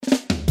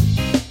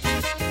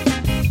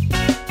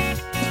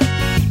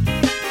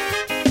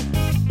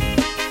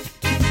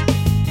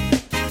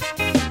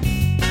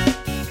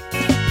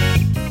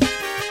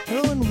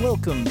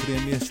welcome to the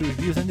MBS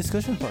Reviews and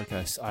Discussion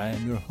Podcast. I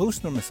am your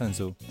host, Norma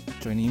Sanzo.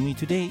 Joining me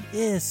today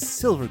is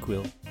Silver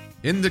Quill.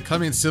 In the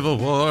coming civil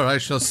war, I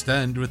shall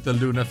stand with the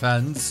Luna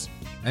fans,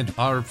 and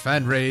our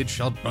fan rage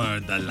shall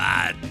burn the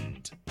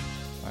land.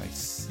 I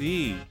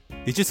see.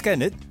 Did you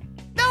scan it?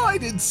 No, I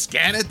didn't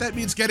scan it. That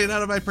means getting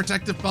out of my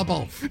protective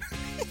bubble.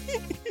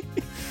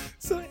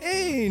 So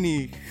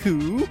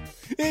anywho,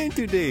 in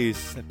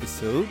today's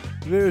episode,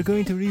 we're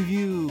going to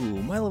review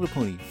My Little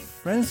Pony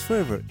Friends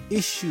Forever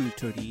issue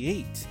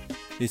 38.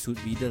 This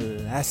would be the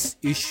last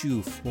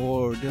issue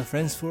for the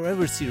Friends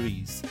Forever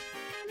series.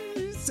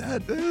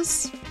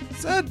 Sadness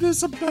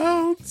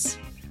abounds.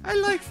 I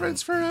like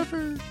Friends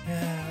Forever.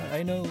 Yeah,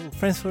 I know.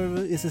 Friends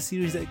Forever is a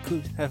series that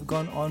could have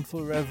gone on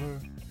forever.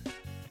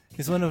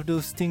 It's one of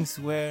those things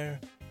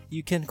where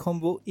you can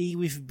combo A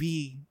with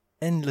B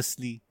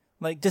endlessly.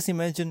 Like, just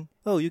imagine,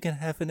 you can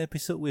have an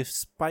episode with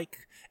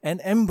Spike and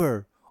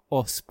Ember,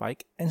 or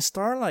Spike and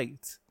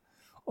Starlight.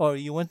 Or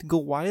you want to go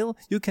wild,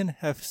 you can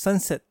have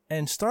Sunset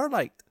and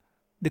Starlight.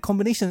 The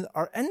combinations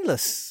are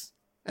endless.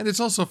 And it's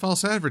also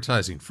false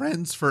advertising.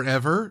 Friends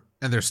Forever,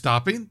 and they're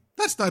stopping?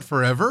 That's not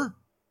forever.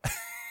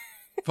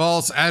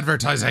 False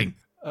advertising.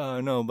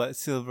 No, but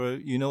Silver,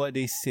 you know what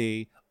they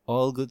say,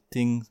 all good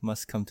things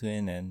must come to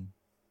an end.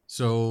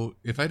 So,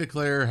 if I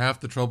declare half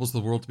the troubles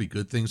of the world to be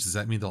good things, does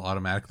that mean they'll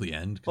automatically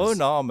end? Oh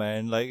no,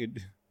 man!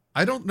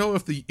 I don't know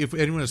if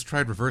anyone has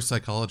tried reverse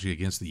psychology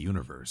against the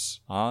universe.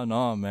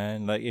 No,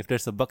 man! If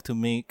there's a buck to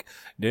make,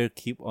 they'll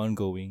keep on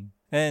going.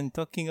 And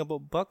talking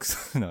about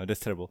bucks, no, that's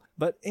terrible.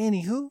 But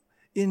anywho,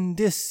 in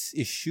this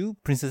issue,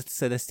 Princess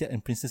Celestia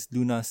and Princess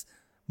Luna's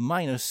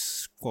minor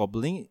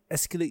squabbling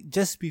escalate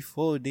just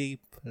before they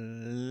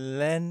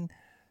plan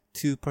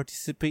to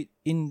participate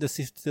in the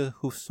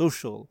Sisterhood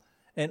Social.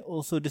 And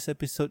also, this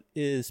episode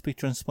is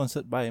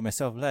Patreon-sponsored by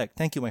myself, Lag.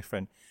 Thank you, my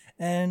friend.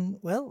 And,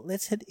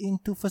 let's head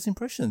into first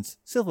impressions.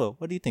 Silver,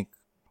 what do you think?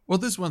 Well,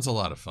 this one's a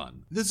lot of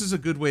fun. This is a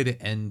good way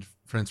to end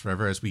Friends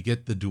Forever as we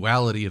get the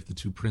duality of the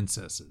two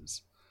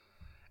princesses.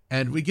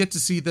 And we get to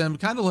see them,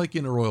 kind of like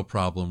in A Royal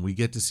Problem, we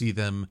get to see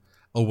them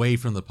away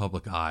from the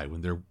public eye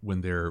when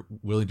they're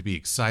willing to be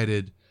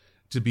excited,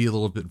 to be a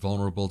little bit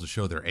vulnerable, to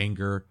show their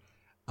anger.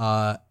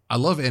 I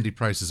love Andy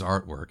Price's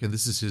artwork, and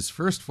this is his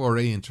first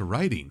foray into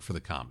writing for the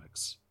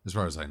comics, as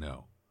far as I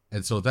know.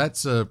 And so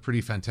that's a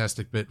pretty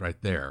fantastic bit right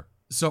there.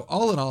 So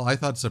all in all, I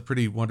thought it's a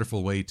pretty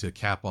wonderful way to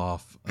cap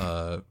off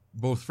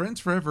both Friends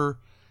Forever,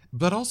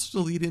 but also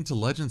to lead into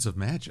Legends of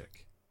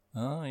Magic.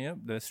 Oh, yep,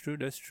 that's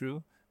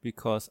true.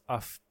 Because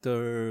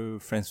after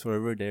Friends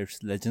Forever, there's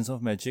Legends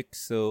of Magic.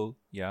 So,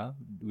 yeah,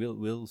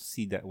 we'll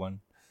see that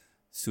one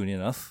soon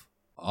enough.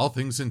 All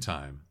things in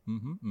time.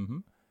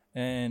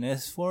 And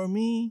as for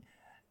me,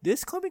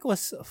 this comic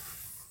was...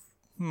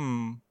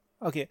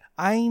 Okay,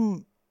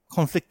 I'm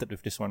conflicted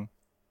with this one.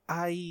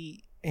 I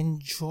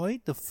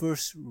enjoyed the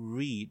first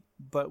read,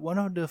 but one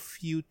of the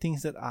few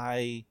things that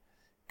I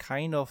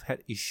kind of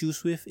had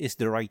issues with is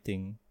the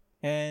writing.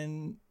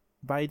 And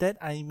by that,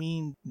 I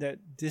mean that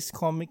this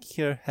comic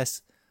here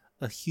has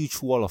a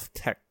huge wall of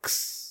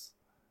text.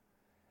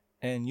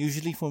 And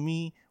usually for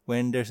me,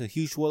 when there's a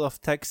huge wall of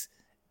text,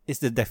 it's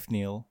the death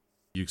knell.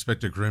 You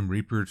expect a Grim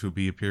Reaper to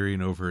be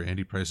appearing over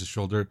Andy Price's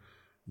shoulder?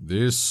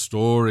 This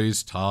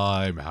story's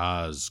time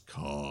has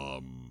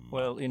come.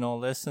 Well, in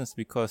all essence,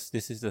 because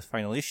this is the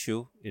final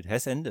issue, it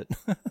has ended.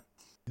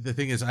 The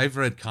thing is, I've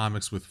read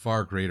comics with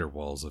far greater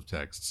walls of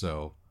text,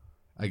 so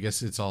I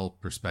guess it's all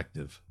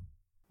perspective.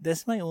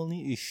 That's my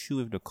only issue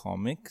with the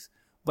comics.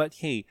 But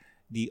hey,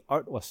 the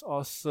art was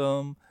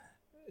awesome.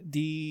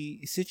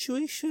 The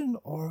situation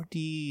or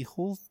the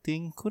whole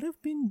thing could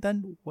have been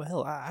done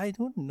well. I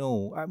don't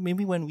know.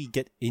 Maybe when we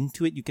get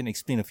into it, you can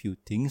explain a few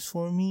things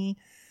for me.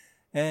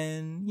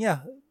 And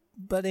yeah,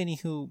 but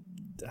anywho,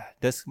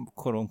 that's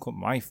quote unquote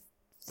my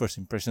first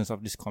impressions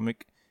of this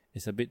comic.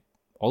 Is a bit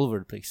all over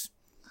the place.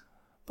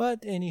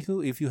 But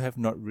anywho, if you have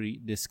not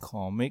read this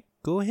comic,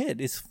 go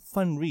ahead. It's a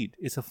fun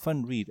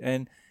read.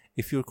 And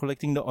if you're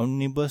collecting the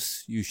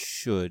omnibus, you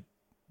should.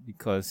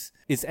 Because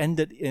it's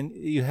ended and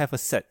you have a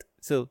set.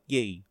 So,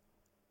 yay.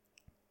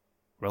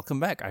 Welcome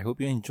back. I hope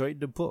you enjoyed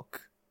the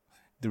book.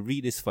 The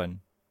read is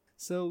fun.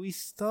 So, we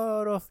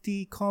start off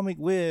the comic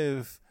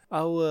with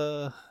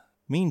our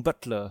main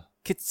butler,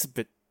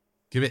 Kitsbit.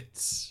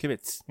 Kibitz,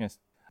 yes.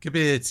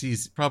 Kibitz,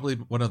 he's probably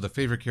one of the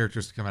favorite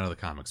characters to come out of the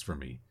comics for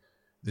me.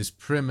 This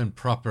prim and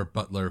proper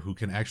butler who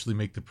can actually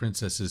make the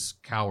princesses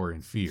cower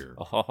in fear.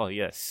 Oh,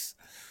 yes.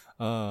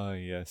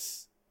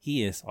 Yes.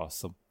 He is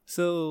awesome.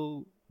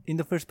 So, in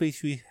the first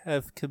page, we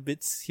have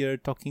Kibitz here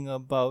talking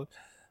about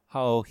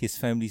how his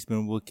family's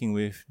been working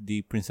with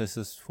the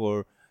princesses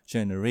for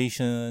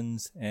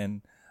generations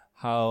and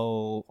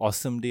how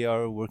awesome they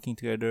are working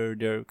together.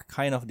 They're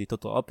kind of the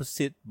total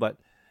opposite, but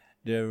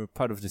they're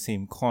part of the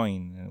same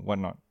coin and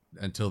whatnot.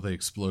 Until they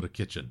explode a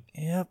kitchen.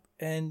 Yep,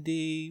 and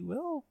they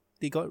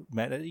got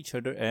mad at each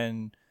other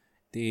and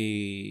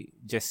they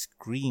just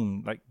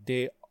screamed like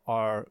they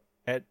are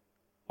at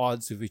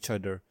odds with each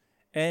other.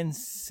 And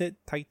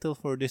set title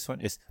for this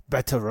one is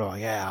Battle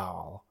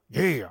Royale.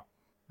 Yeah.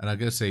 And I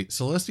gotta say,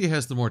 Celestia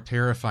has the more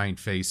terrifying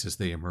face as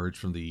they emerge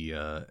from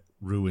the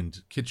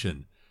ruined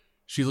kitchen.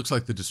 She looks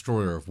like the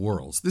destroyer of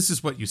worlds. This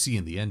is what you see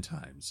in the end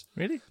times.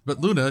 Really? But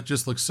Luna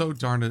just looks so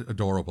darn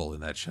adorable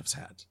in that chef's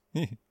hat.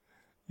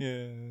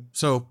 Yeah.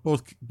 So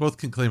both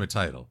can claim a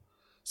title.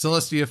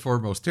 Celestia for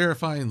most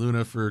terrifying,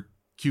 Luna for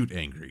cute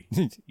angry.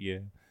 Yeah.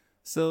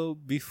 So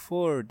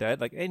before that,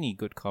 like any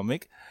good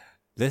comic,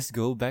 let's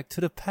go back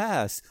to the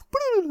past.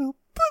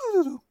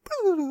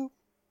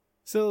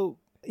 So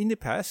in the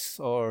past,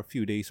 or a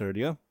few days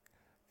earlier,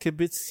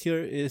 Kibitz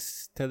here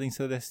is telling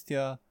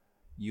Celestia,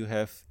 you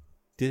have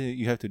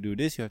to do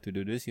this, you have to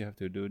do this, you have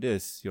to do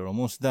this. You're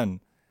almost done.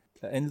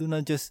 And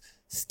Luna just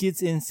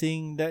skids in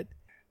saying that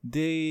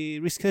they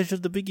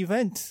rescheduled the big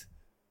event,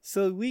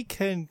 so we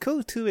can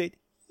go to it.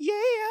 Yeah!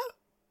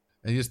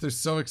 And yes, they're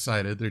so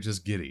excited, they're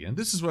just giddy. And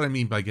this is what I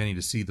mean by getting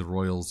to see the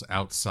royals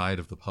outside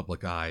of the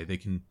public eye. They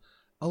can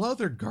allow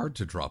their guard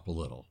to drop a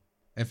little.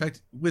 In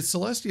fact, with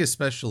Celestia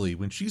especially,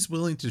 when she's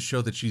willing to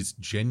show that she's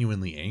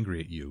genuinely angry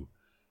at you,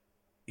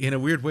 in a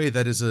weird way,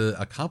 that is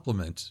a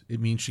compliment. It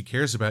means she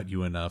cares about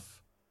you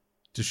enough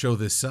to show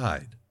this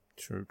side.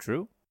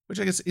 True. Which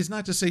I guess is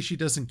not to say she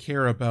doesn't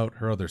care about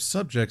her other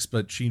subjects,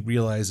 but she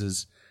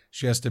realizes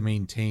she has to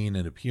maintain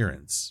an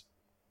appearance.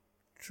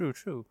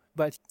 True.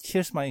 But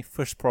here's my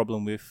first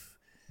problem with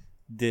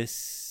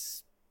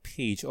this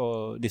page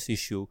or this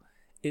issue.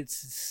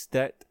 It's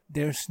that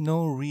there's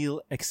no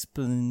real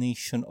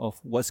explanation of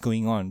what's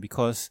going on,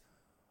 because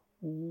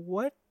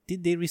what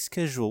did they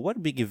reschedule?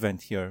 What big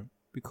event here?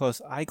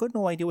 Because I got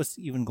no idea what's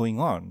even going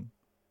on.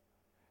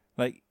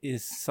 Like,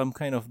 is some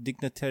kind of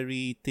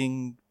dignitary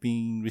thing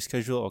being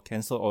rescheduled or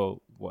cancelled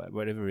or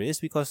whatever it is?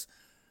 Because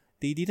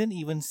they didn't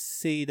even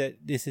say that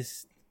this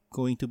is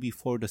going to be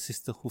for the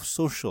Sisterhood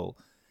Social.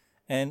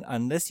 And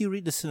unless you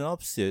read the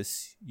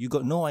synopsis, you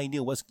got no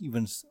idea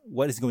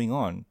what is going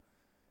on.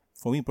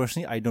 For me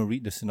personally, I don't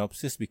read the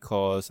synopsis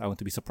because I want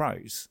to be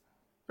surprised.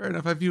 Fair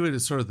enough. I view it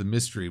as sort of the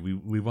mystery.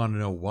 We want to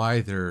know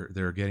why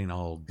they're getting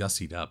all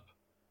gussied up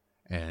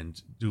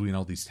and doing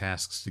all these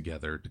tasks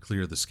together to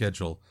clear the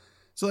schedule.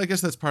 So I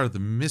guess that's part of the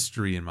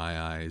mystery in my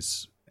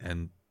eyes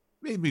and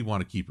made me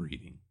want to keep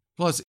reading.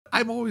 Plus,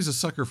 I'm always a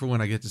sucker for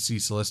when I get to see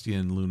Celestia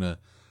and Luna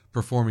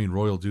performing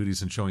royal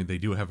duties and showing they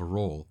do have a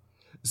role.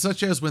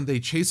 Such as when they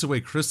chase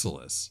away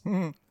Chrysalis.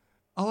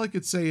 All I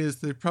could say is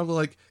they're probably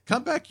like,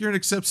 come back here and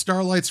accept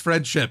Starlight's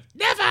friendship.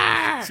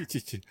 Never!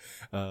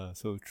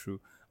 So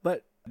true.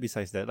 But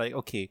besides that, like,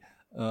 okay,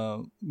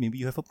 maybe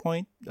you have a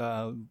point.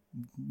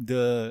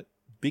 The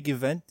big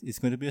event is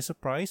going to be a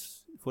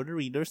surprise for the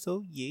reader,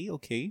 so yay,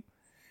 okay.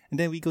 And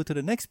then we go to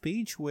the next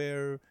page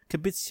where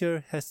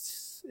Kibitzer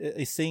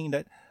is saying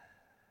that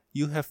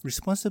you have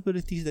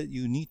responsibilities that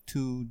you need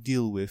to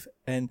deal with,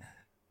 and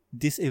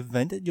this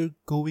event that you're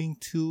going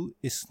to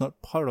is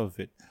not part of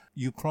it.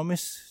 You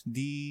promise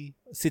the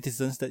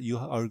citizens that you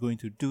are going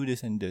to do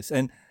this and this.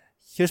 And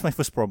here's my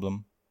first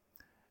problem.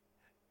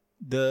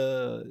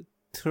 The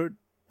third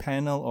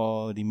panel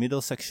or the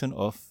middle section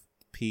of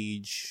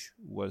page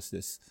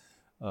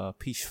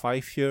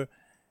 5 here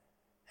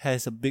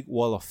has a big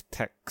wall of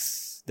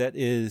text. That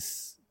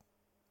is,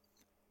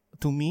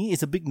 to me,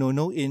 it's a big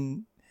no-no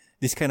in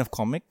this kind of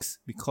comics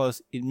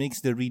because it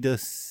makes the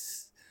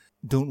readers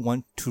don't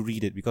want to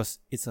read it because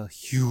it's a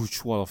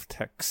huge wall of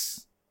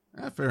text.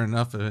 Fair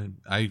enough.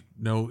 I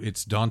know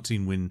it's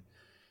daunting when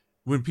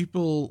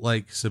people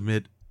like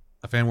submit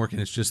a fan work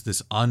and it's just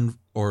this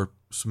or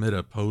submit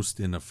a post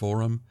in a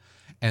forum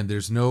and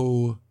there's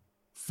no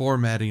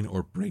formatting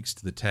or breaks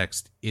to the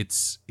text.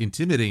 It's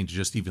intimidating to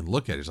just even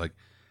look at it. It's like,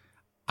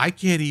 I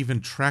can't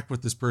even track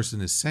what this person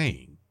is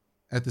saying.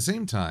 At the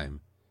same time,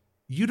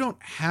 you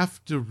don't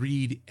have to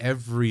read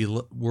every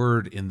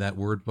word in that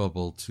word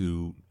bubble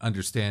to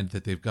understand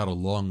that they've got a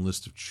long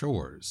list of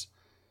chores.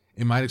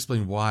 It might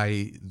explain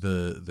why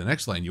the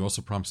next line, you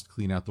also promised to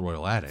clean out the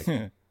royal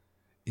attic,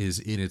 is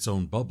in its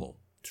own bubble.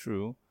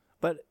 True.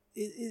 But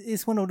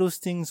it's one of those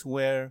things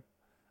where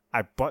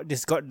I bought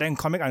this goddamn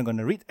comic, I'm going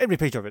to read every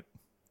page of it.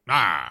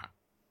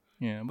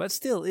 Yeah, but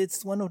still,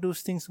 it's one of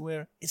those things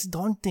where it's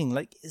daunting.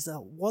 Like, it's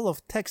a wall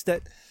of text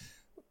that,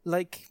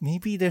 like,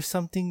 maybe there's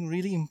something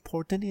really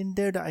important in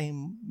there that I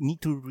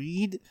need to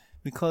read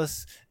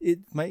because it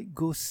might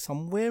go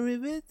somewhere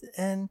with it,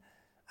 and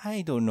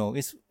I don't know.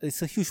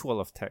 It's a huge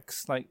wall of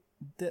text. Like,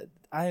 that,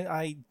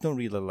 I don't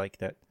really like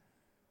that.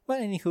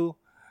 But anywho,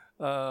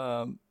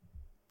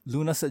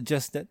 Luna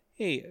suggests that,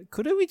 hey,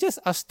 couldn't we just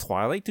ask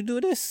Twilight to do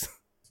this?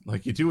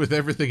 Like you do with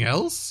everything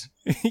else?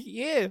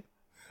 Yeah.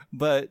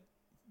 But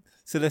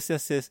Celestia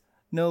says,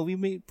 no, we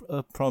made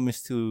a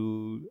promise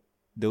to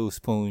those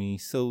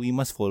ponies, so we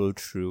must follow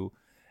through.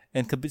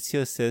 And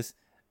Kibitzer says,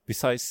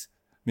 besides,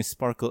 Miss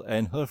Sparkle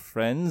and her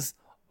friends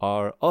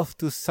are off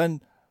to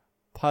San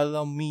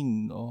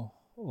Palomino.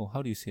 Oh,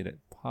 how do you say that?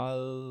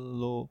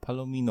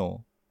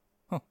 Palomino.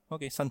 Huh,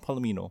 okay, San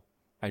Palomino.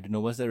 I don't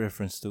know what's that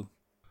reference to.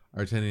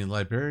 Are attending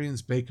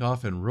Librarians Bake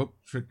Off and Rope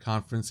Trick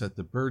Conference at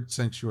the Bird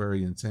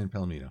Sanctuary in San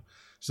Palomino.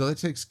 So that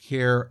takes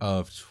care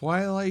of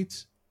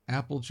Twilight,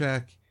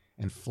 Applejack,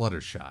 and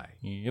Fluttershy.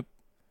 Yep.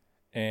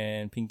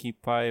 And Pinkie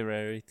Pie,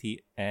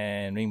 Rarity,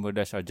 and Rainbow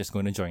Dash are just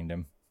going to join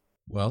them.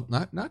 Well,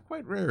 not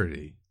quite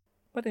Rarity.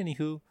 But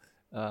anywho,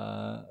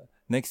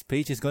 next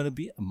page is going to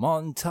be a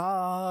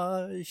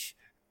montage.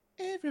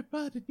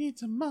 Everybody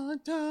needs a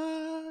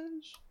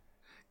montage.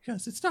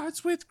 Because it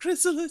starts with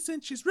Chrysalis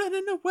and she's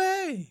running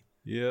away.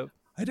 Yep.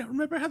 I don't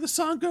remember how the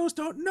song goes.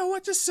 Don't know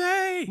what to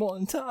say.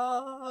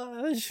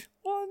 Montage.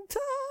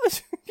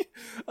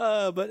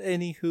 But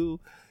anywho,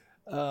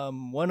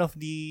 one of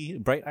the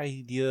bright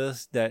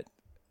ideas that,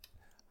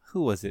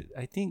 who was it?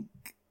 I think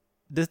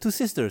the two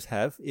sisters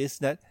have is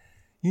that,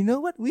 you know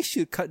what? We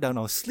should cut down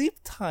our sleep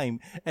time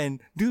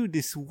and do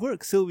this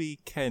work so we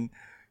can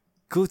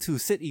go to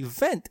said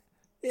event.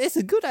 It's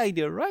a good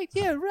idea, right?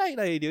 Yeah, right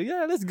idea.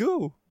 Yeah, let's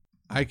go.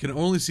 I can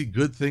only see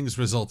good things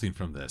resulting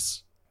from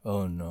this.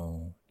 Oh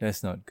no,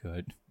 that's not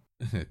good.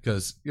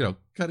 Because,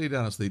 cutting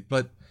down on sleep.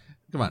 But,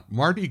 come on,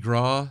 Mardi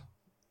Gras,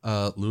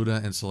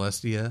 Luna and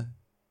Celestia,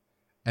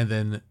 and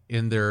then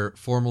in their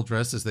formal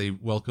dress as they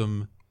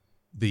welcome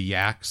the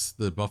yaks,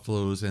 the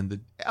buffaloes,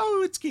 and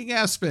it's King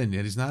Aspen,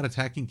 and he's not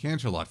attacking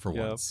Canterlot for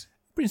once.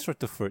 Prince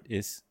Rutherford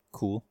is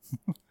cool.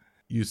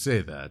 You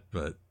say that,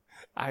 but...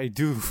 I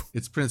do.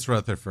 It's Prince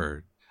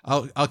Rutherford.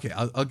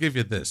 I'll give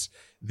you this.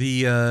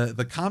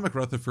 The comic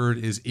Rutherford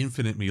is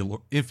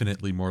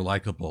infinitely more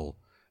likable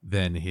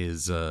than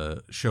his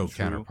show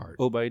counterpart.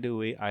 Oh, by the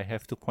way, I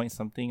have to point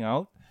something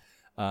out.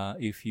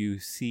 If you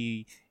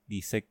see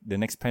the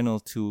next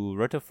panel to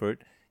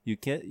Rutherford, you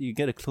get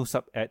a close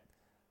up at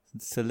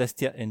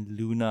Celestia and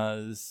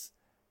Luna's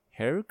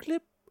hair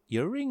clip,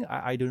 earring.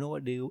 I don't know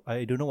what you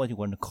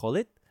want to call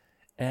it,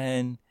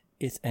 and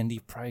it's Andy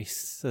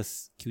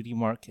Price's cutie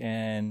mark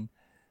and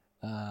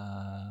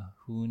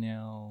who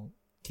now?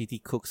 Katie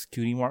Cook's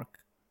cutie mark.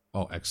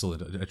 Oh,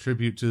 excellent. A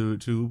tribute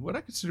to what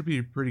I consider to be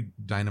a pretty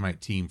dynamite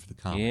team for the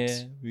comics.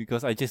 Yeah,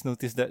 because I just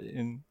noticed that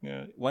in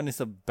one is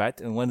a bat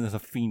and one is a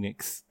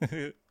phoenix.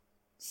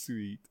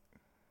 Sweet.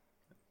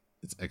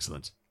 It's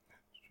excellent.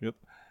 Yep.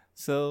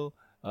 So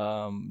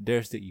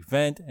there's the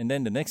event, and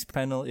then the next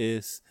panel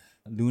is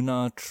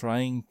Luna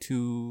trying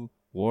to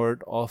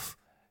ward off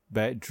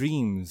bad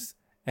dreams.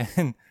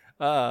 And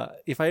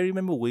if I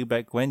remember way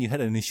back when, you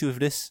had an issue with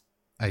this.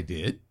 I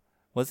did.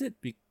 Was it?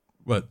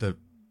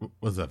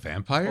 Was a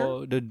vampire?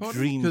 Oh, the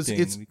dream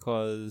thing.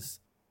 Because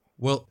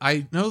well,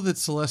 I know that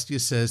Celestia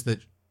says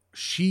that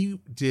she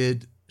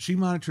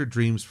monitored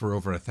dreams for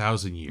over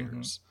 1,000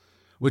 years,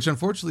 which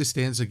unfortunately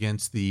stands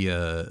against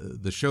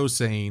the show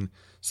saying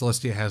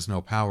Celestia has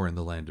no power in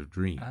the land of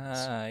dreams.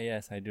 Ah,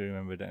 yes, I do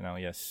remember that now.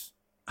 Yes.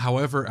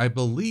 However, I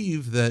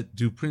believe that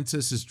Do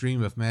Princesses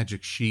Dream of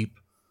Magic Sheep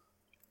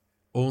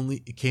only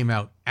came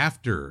out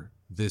after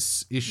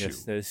this issue.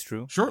 Yes, that is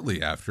true.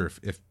 Shortly after,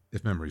 if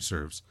memory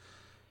serves.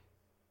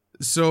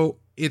 So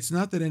it's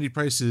not that Andy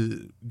Price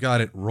got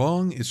it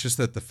wrong. It's just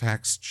that the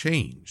facts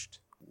changed.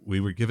 We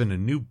were given a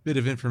new bit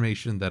of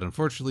information that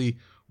unfortunately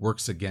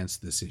works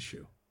against this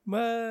issue.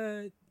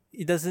 But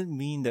it doesn't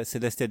mean that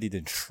Celestia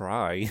didn't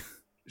try.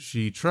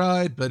 She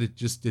tried, but it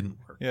just didn't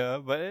work. Yeah,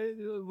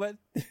 but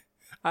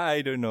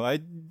I don't know. I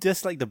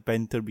just like the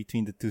banter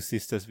between the two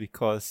sisters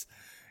because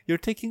you're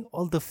taking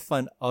all the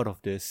fun out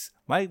of this.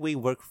 My way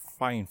worked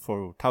fine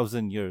for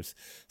 1,000 years.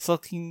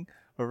 Sulking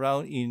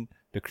around in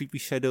the creepy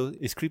shadow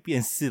is creepy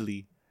and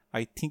silly.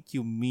 I think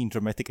you mean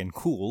dramatic and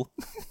cool.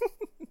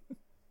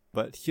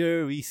 But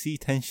here we see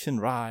tension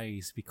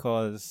rise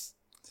because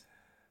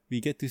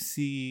we get to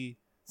see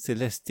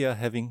Celestia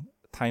having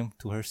time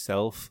to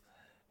herself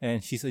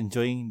and she's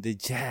enjoying the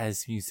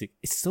jazz music.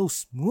 It's so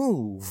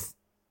smooth.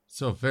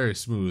 So very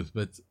smooth.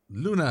 But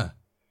Luna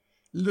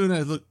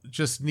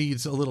just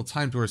needs a little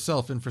time to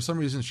herself, and for some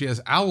reason she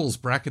has owls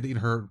bracketing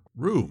her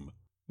room.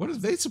 What are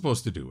they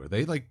supposed to do? Are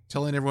they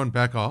telling everyone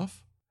back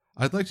off?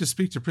 I'd like to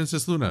speak to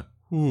Princess Luna.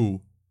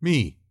 Who?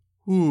 Me.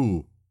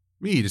 Who?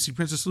 Me to see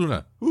Princess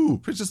Luna. Who?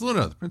 Princess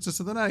Luna, the princess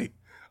of the night.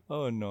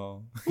 Oh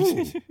no.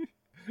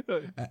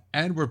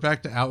 And we're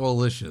back to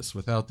Owlicious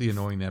without the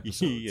annoying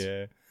episodes.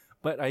 Yeah.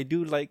 But I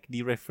do like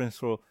the reference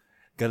for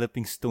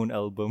Galloping Stone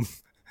album.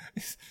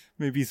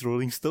 Maybe it's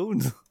Rolling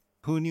Stones.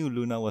 Who knew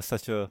Luna was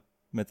such a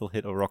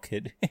metalhead or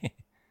rockhead?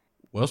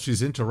 Well,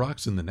 she's into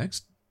rocks in the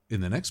next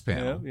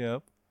panel.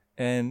 Yep.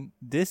 And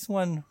this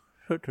one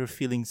hurt her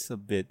feelings a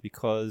bit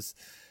because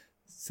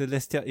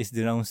Celestia is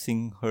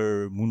denouncing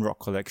her Moonrock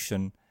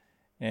collection.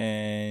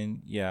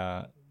 And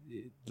yeah,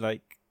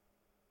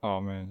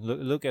 oh man,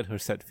 look at her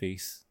sad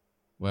face.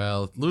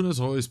 Well, Luna's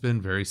always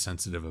been very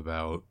sensitive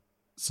about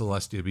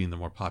Celestia being the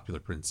more popular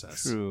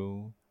princess.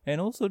 True. And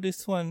also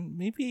this one,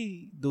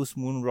 maybe those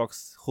moon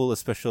rocks hold a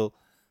special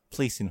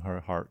place in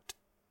her heart.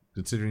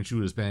 Considering she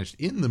was banished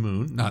in the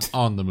moon, not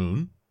on the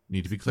moon.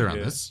 Need to be clear on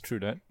this. True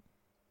that.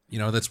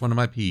 That's one of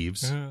my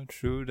peeves.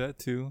 True that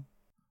too.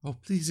 Oh,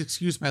 please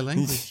excuse my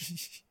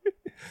language.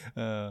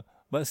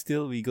 But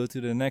still, we go to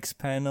the next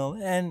panel,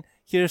 and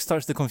here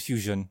starts the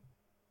confusion.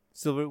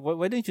 Silver,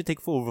 why don't you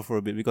take over for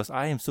a bit? Because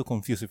I am so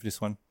confused with this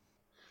one.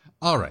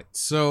 All right,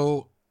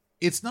 so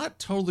it's not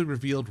totally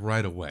revealed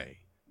right away,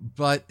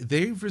 but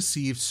they've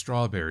received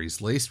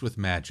strawberries laced with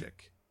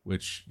magic.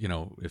 which,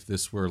 if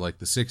this were like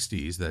the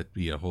 60s, that'd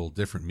be a whole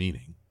different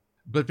meaning.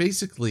 But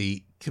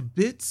basically,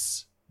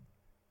 Kibitz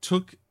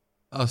took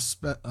a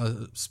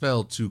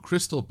spell to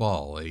Crystal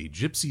Ball, a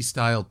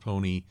gypsy-styled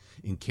pony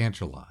in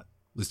Canterlot. At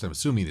least I'm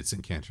assuming it's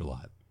in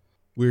Canterlot,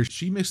 where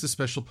she mixed a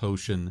special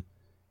potion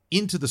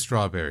into the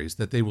strawberries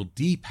that they will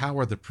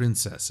depower the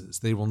princesses.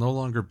 They will no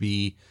longer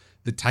be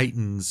the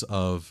titans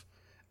of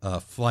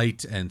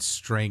flight and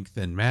strength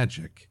and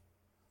magic,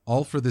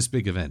 all for this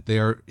big event. They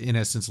are, in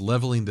essence,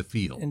 leveling the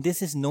field. And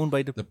this is known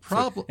by the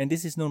problem. And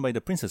this is known by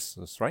the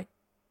princesses, right?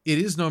 It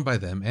is known by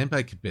them and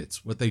by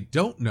Kibitz. What they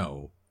don't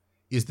know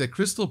is that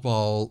Crystal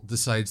Ball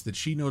decides that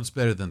she knows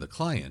better than the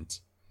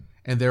client,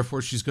 and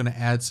therefore she's going to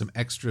add some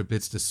extra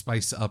bits to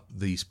spice up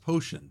this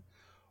potion.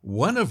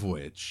 One of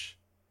which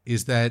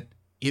is that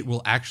it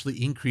will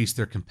actually increase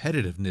their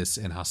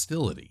competitiveness and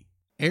hostility.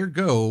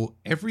 Ergo,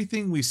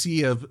 everything we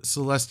see of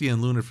Celestia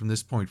and Luna from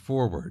this point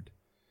forward,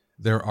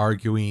 their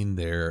arguing,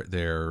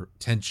 their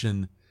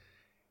tension,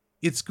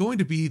 it's going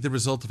to be the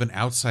result of an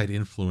outside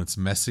influence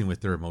messing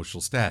with their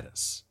emotional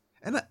status.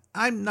 And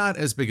I'm not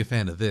as big a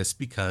fan of this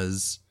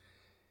because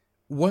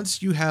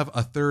once you have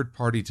a third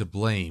party to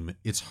blame,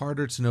 it's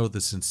harder to know the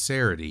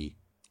sincerity.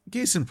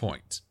 Case in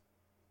point,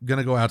 I'm going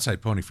to go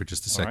outside pony for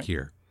just a sec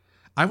here.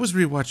 I was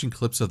rewatching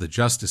clips of the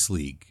Justice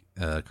League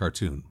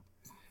cartoon.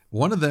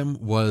 One of them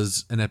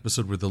was an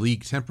episode where the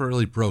League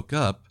temporarily broke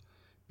up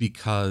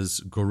because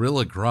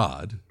Gorilla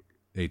Grodd,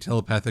 a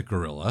telepathic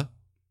gorilla,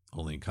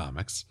 only in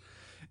comics,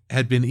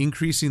 had been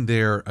increasing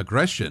their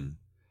aggression,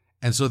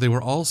 and so they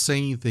were all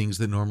saying things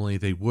that normally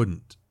they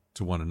wouldn't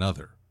to one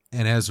another.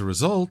 And as a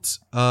result,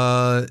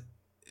 at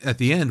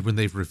the end, when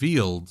they've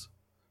revealed,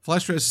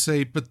 Flash tries to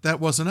say, but that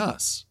wasn't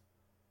us.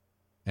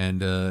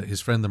 And his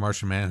friend, the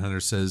Martian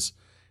Manhunter, says,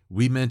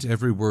 we meant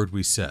every word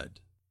we said.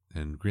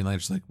 And Green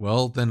Lantern's like,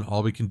 well, then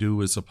all we can do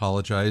is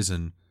apologize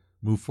and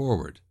move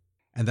forward.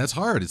 And that's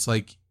hard. It's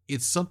like,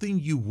 it's something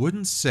you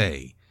wouldn't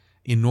say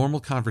in normal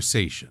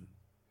conversation.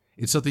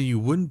 It's something you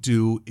wouldn't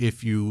do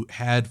if you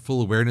had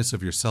full awareness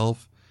of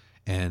yourself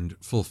and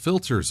full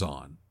filters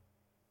on.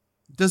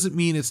 Doesn't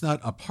mean it's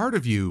not a part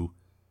of you,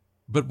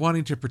 but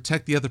wanting to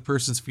protect the other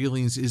person's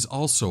feelings is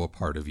also a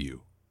part of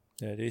you.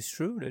 That is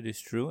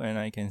true, and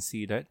I can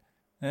see that.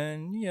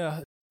 And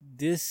yeah,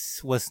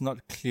 this was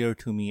not clear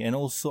to me. And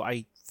also,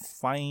 I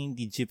find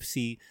the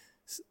gypsy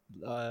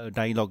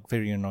dialogue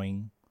very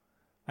annoying.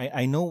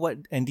 I know what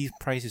Andy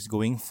Price is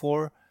going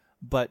for,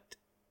 but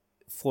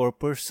for a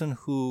person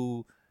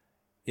who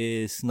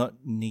is not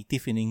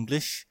native in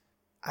English,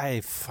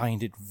 I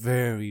find it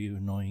very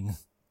annoying.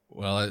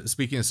 Well,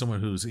 speaking as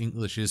someone whose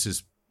English is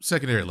his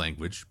secondary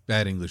language,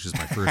 bad English is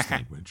my first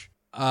language,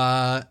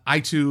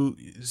 I too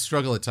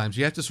struggle at times.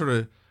 You have to sort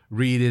of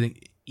read it, and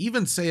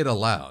even say it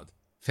aloud.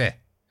 Fe,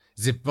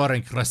 the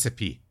boring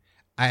recipe.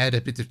 I add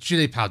a bit of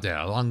chili powder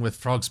along with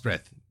frog's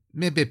breath,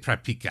 maybe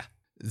paprika.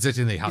 That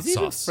in the hot is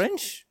sauce. Is it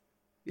French?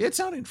 It's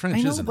not in French,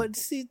 I know, isn't but it?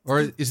 See,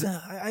 or is it?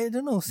 I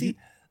don't know. See,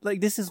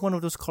 like this is one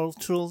of those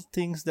cultural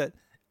things that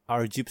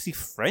are gypsy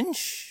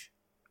French.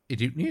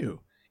 It knew.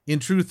 In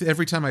truth,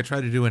 every time I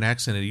try to do an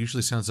accent, it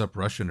usually sounds up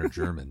Russian or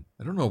German.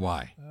 I don't know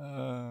why.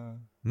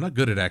 I'm not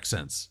good at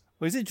accents.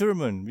 Or is it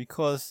German?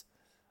 Because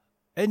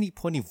any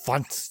pony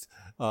wants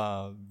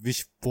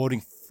which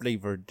boring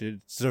flavor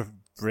deserve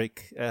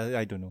break.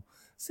 I don't know.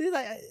 See,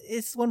 like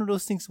it's one of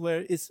those things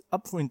where it's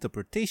up for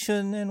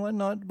interpretation and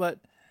whatnot. But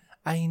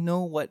I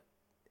know what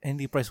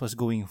Andy Price was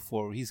going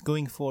for. He's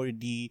going for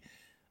the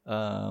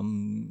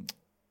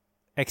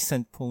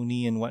accent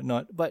pony and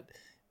whatnot. But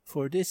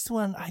for this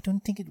one, I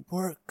don't think it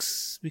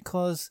works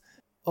because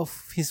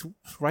of his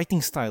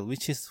writing style,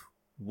 which is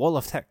wall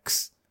of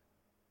text.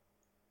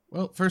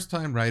 Well,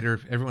 first-time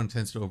writer, everyone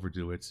tends to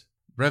overdo it.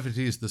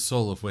 Brevity is the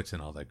soul of wit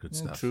and all that good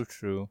stuff.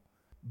 True.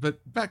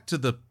 But back to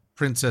the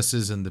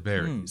princesses and the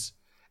berries.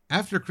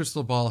 After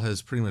Crystal Ball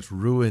has pretty much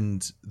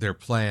ruined their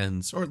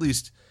plans, or at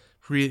least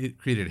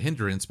created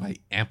hindrance by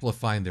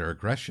amplifying their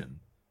aggression,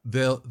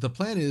 the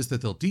plan is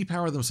that they'll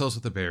depower themselves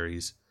with the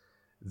berries,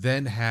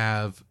 then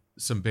have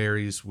some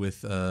berries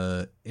with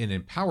an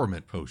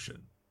empowerment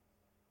potion.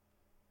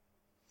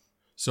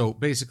 So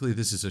basically,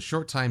 this is a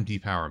short-time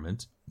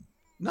depowerment,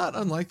 not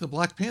unlike the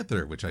Black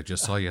Panther, which I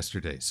just saw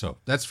yesterday. So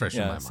that's fresh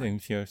in my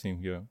mind.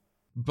 Same here.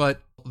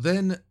 But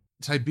then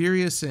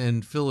Tiberius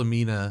and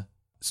Philomena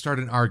start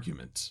an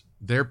argument.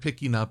 They're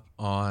picking up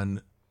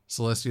on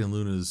Celestia and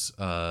Luna's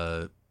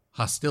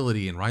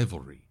hostility and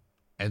rivalry.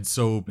 And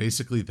so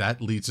basically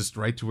that leads us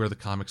right to where the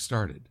comic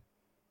started.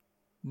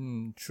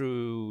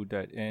 True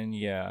that, and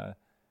yeah,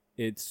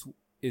 it's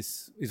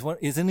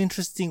an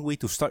interesting way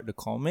to start the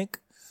comic,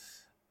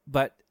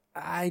 but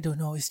I don't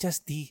know, it's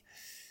just the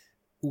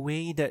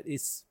way that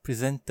it's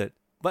presented.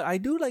 But I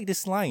do like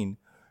this line: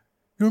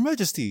 Your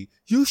Majesty,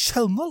 you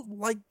shall not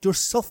light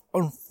yourself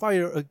on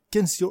fire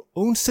against your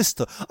own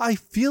sister. I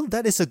feel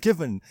that is a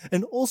given,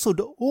 and also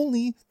the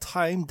only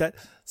time that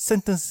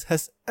sentence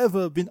has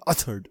ever been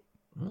uttered.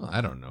 Well,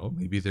 I don't know.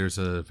 Maybe there's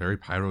a very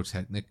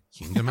pyrotechnic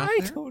kingdom out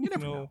there. I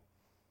don't know.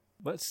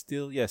 But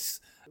still, yes.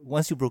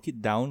 Once you broke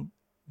it down,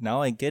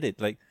 now I get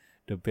it. Like,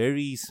 the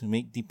berries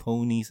make the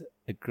ponies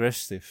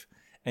aggressive.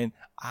 And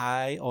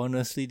I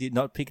honestly did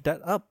not pick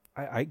that up.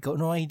 I got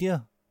no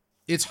idea.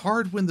 It's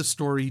hard when the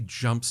story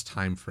jumps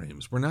time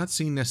frames. We're not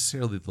seeing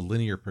necessarily the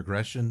linear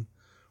progression.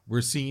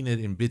 We're seeing it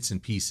in bits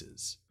and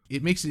pieces.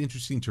 It makes it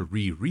interesting to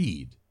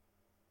reread,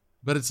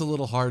 but it's a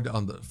little hard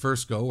on the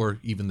first go or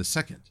even the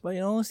second. But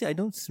honestly, I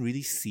don't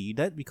really see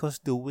that because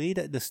the way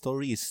that the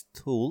story is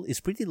told is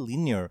pretty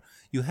linear.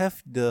 You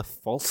have the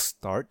false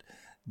start,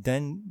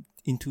 then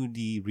into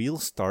the real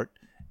start,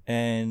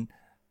 and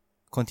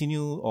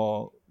continue,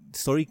 or the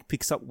story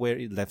picks up where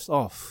it left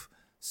off.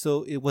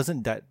 So it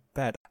wasn't that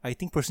bad. I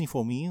think personally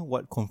for me,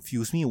 what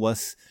confused me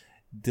was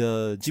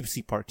the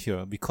gypsy part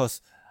here,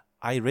 because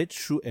I read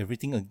through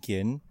everything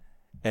again,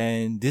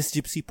 and this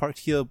gypsy part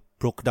here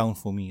broke down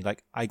for me.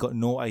 Like, I got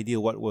no idea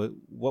what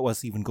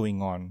was even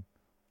going on.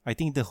 I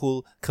think the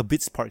whole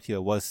kibitz part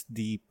here was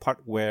the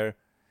part where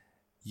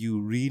you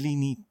really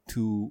need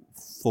to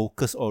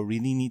focus or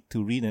really need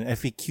to read an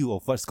FAQ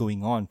of what's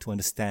going on to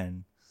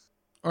understand.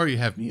 Or you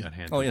have me on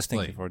hand. Oh, yes,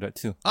 thank you for that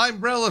too.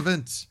 I'm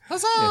relevant.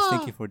 Huzzah! Yes,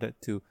 thank you for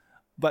that too.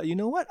 But you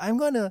know what? I'm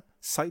going to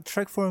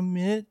sidetrack for a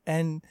minute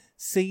and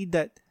say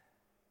that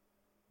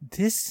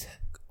this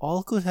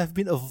all could have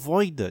been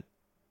avoided.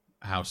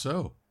 How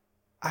so?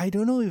 I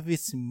don't know if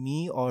it's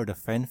me or the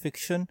fan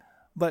fiction,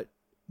 but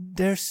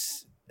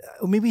there's...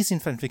 maybe it's in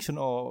fan fiction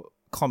or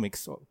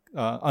comics, or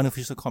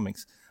unofficial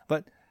comics.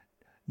 But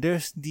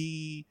there's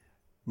the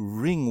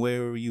ring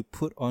where you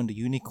put on the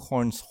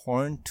unicorn's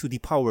horn to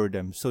depower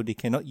them so they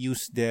cannot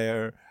use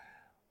their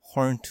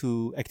horn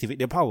to activate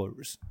their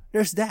powers.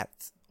 There's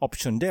that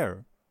option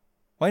there.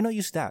 Why not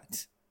use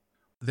that?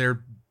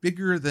 They're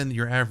bigger than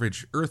your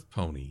average Earth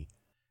pony,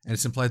 and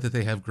it's implied that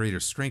they have greater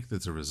strength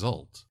as a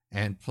result,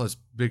 and plus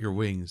bigger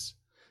wings.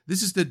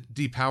 This is to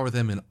depower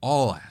them in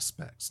all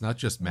aspects, not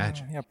just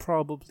magic. Yeah,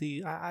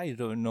 probably. I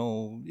don't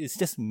know. It's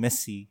just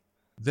messy.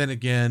 Then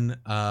again,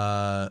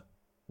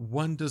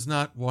 one does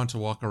not want to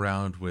walk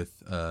around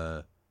with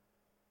a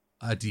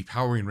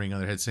depowering ring on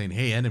their head saying,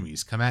 "Hey,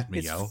 enemies, come at me,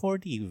 it's yo." It's for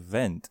the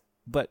event,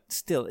 but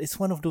still, it's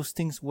one of those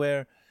things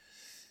where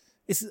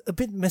it's a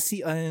bit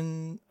messy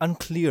and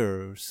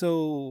unclear.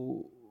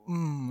 So,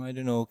 I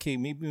don't know. Okay,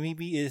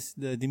 maybe it's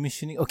the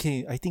diminishing.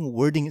 Okay, I think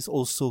wording is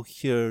also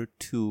here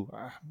too.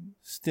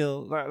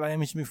 Still, like I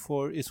mentioned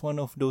before, it's one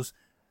of those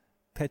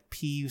pet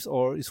peeves,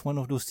 or it's one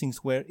of those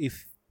things where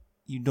if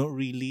you don't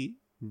really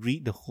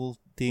read the whole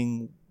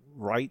thing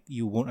right,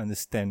 you won't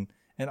understand.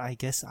 And I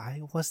guess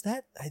I was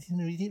that. I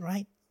didn't read it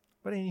right.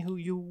 But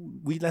anywho,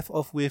 we left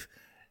off with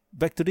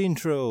back to the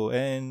intro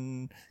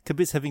and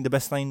Kibitz having the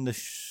best line in the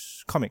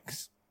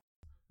comics.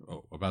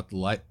 Oh, about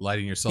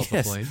lighting yourself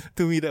Yes, aflame?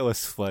 To me, that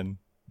was fun.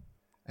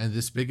 And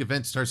this big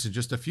event starts in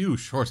just a few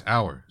short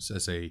hours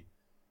as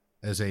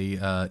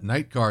a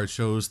night guard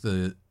shows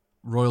the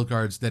Royal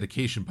Guard's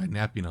dedication by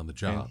napping on the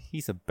job. And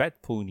he's a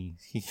bad pony.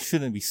 He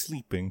shouldn't be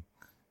sleeping.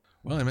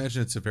 Well, I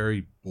imagine it's a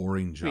very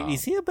boring job. Wait,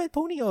 is he a bad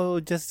pony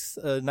or just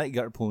a night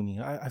guard pony?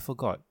 I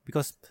forgot.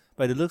 Because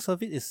by the looks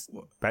of it, it's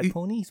bad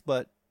ponies,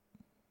 but...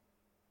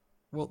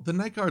 Well, the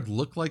Night Guard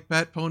look like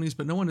bat ponies,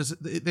 but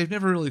they've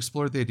never really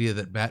explored the idea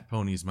that bat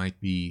ponies might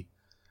be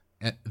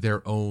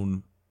their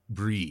own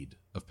breed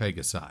of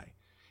Pegasi.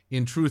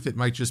 In truth, it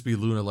might just be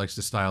Luna likes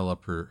to style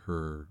up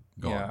her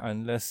guard. Yeah,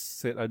 unless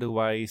said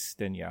otherwise,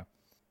 then yeah.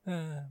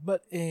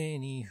 But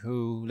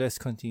anywho, let's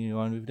continue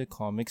on with the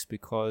comics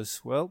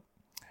because, well,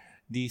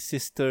 the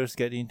sisters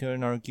get into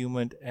an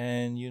argument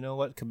and you know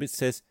what? Kibitz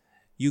says,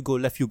 you go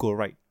left, you go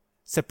right.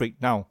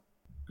 Separate now.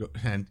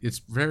 And it's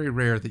very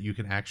rare that you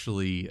can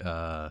actually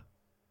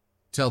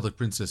tell the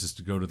princesses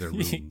to go to their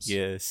rooms.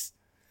 Yes.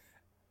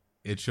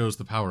 It shows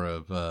the power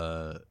of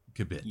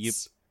Kibitz.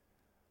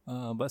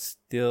 Yep. But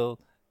still,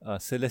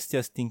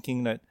 Celestia's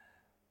thinking that,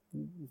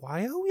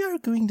 why are we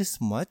arguing this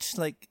much?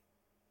 Like,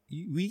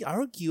 we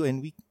argue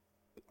and we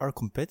are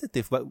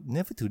competitive, but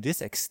never to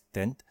this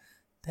extent.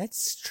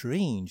 That's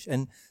strange.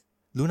 And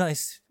Luna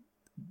is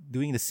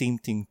doing the same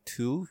thing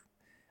too.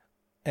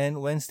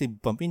 And once they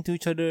bump into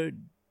each other,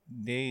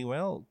 they,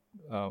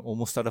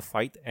 almost start a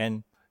fight.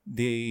 And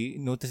they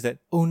notice that,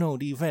 oh no,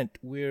 the event,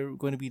 we're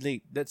going to be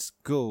late. Let's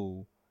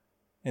go.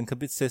 And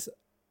Kibitz says,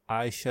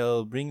 I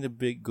shall bring the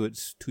big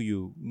goods to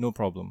you, no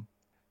problem.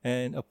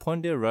 And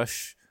upon their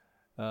rush,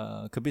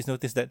 Kibitz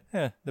noticed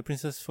that, the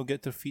princess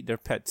forget to feed their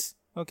pets.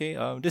 Okay,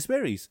 there's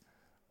berries.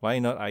 Why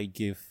not I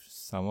give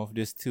some of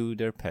this to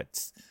their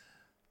pets?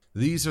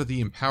 These are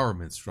the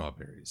empowerment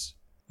strawberries.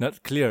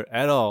 Not clear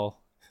at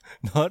all.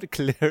 Not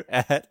clear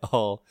at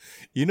all.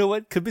 You know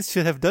what Kibitz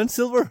should have done,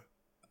 Silver?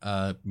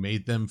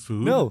 Made them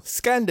food? No,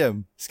 scan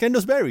them. Scan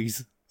those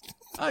berries.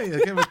 Oh, yeah,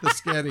 give it the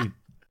scanning.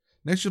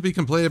 Next you'll be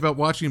complaining about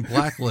watching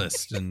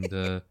Blacklist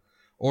and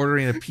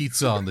ordering a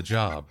pizza on the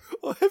job.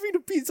 Oh, having the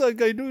pizza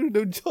guy doing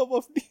the job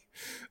of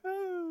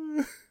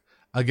me.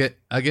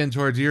 Again, to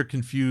our dear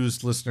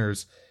confused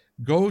listeners,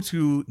 go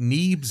to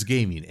Neebs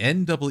Gaming,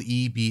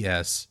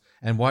 NEEBS,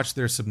 and watch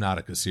their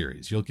Subnautica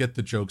series. You'll get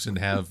the jokes and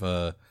have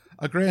a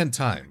grand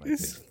time, I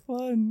It's think.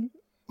 fun.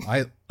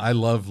 I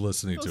love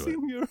listening to it.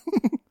 Same here.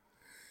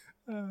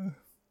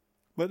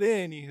 But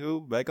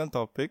anywho, back on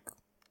topic.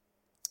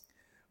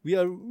 We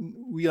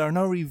are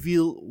now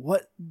reveal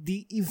what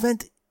the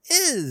event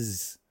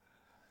is.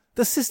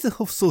 The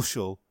Sisterhood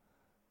Social.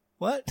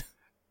 What?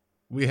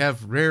 We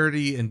have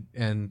Rarity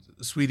and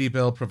Sweetie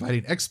Belle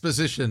providing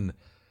exposition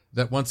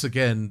that once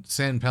again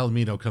San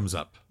Palomino comes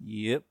up.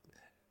 Yep.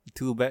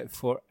 Too bad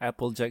for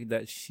Applejack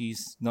that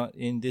she's not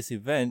in this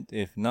event.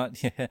 If not,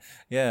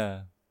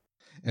 yeah.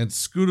 And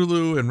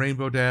Scootaloo and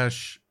Rainbow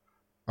Dash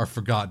are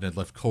forgotten and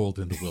left cold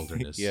in the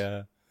wilderness.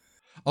 Yeah.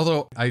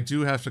 Although I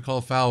do have to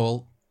call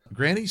foul,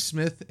 Granny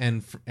Smith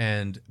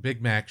and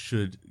Big Mac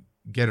should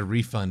get a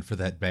refund for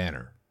that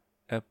banner.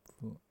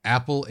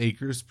 Apple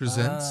Acres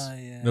presents.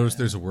 Yeah. Notice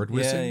there's a word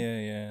missing.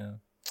 Yeah.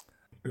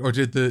 Or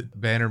did the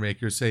banner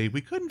maker say we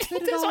couldn't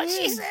fit it That's all what in?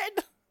 she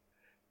said.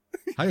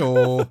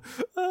 Hi-oh.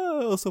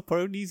 Also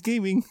Parodies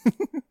Gaming.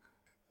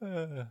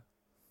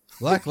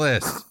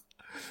 Blacklist.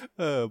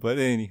 But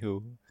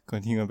anywho,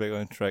 continuing back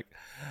on track.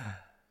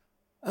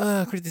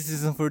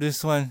 Criticism for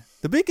this one.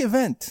 The big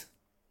event.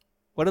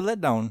 What a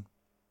letdown.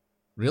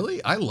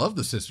 Really? I love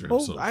the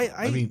Sisterhood Social.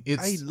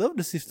 I love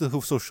the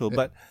Sisterhood Social,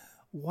 but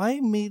why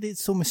made it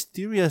so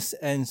mysterious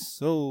and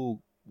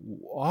so...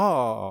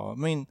 I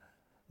mean,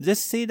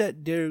 just say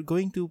that they're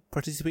going to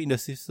participate in the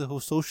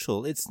Sisterhood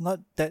Social. It's not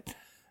that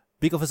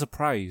big of a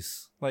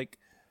surprise. Like,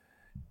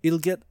 it'll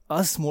get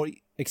us more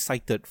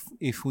excited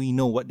if we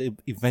know what the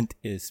event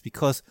is.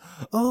 Because,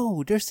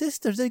 they're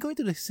sisters. They're going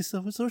to the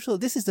Sisterhood Social.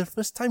 This is their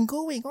first time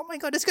going. Oh my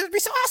god, it's going to be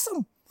so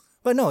awesome.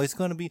 But no, it's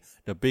going to be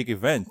the big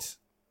event.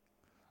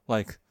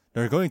 Like,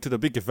 they're going to the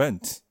big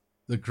event.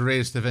 The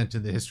greatest event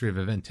in the history of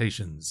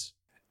eventations.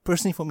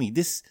 Personally, for me,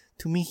 this,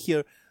 to me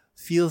here,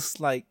 feels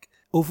like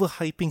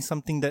overhyping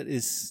something that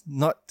is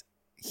not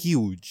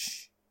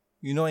huge.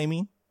 You know what I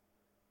mean?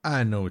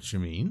 I know what you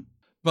mean.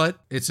 But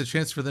it's a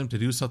chance for them to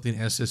do something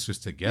as sisters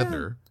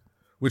together,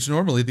 which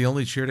normally the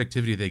only shared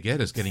activity they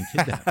get is getting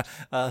kidnapped.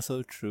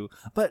 So true.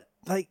 But,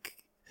 like,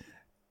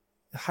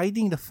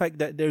 hiding the fact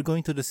that they're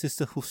going to the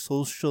Sisterhood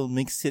Social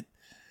makes it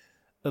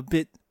a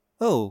bit...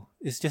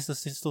 it's just a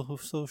Sisterhood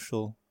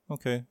Social.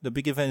 Okay, the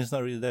big event is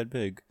not really that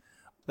big.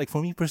 Like,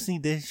 for me personally,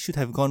 they should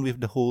have gone with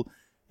the whole,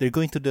 they're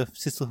going to the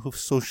Sisterhood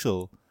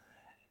Social.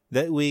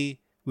 That way,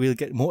 we'll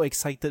get more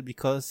excited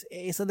because,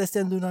 hey, Celeste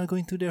and Luna are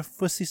going to their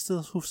first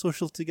Sisterhood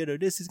Social together.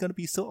 This is going to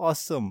be so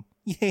awesome.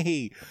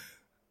 Yay!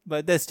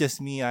 But that's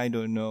just me, I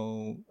don't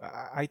know.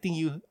 I think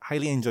you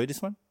highly enjoyed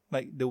this one?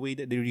 Like, the way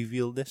that they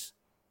revealed this?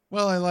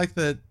 Well, I like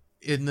that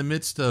in the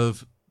midst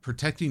of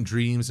protecting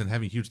dreams and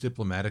having huge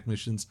diplomatic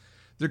missions,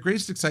 their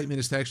greatest excitement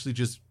is to actually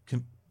just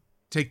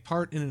take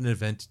part in an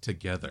event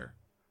together.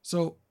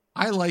 So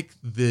I like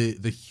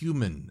the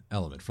human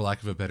element, for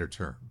lack of a better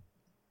term.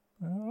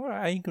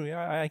 I agree.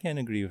 I can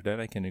agree with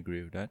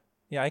that.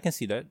 Yeah, I can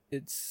see that.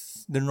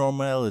 It's the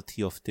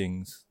normality of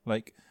things.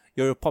 Like,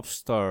 you're a pop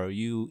star,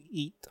 you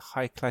eat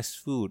high-class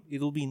food.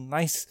 It'll be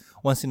nice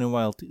once in a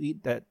while to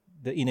eat the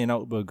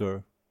In-N-Out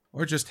burger.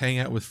 Or just hang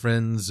out with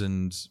friends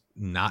and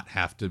not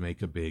have to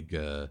make a big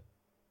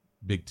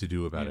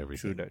to-do about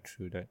everything.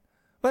 True that.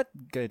 But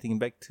getting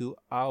back to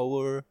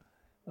our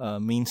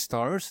main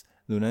stars,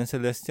 Luna and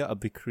Celestia are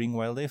bickering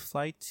while they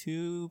fly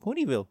to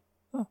Ponyville.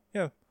 Oh,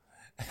 yeah.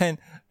 And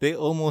they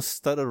almost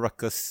start a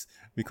ruckus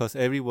because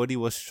everybody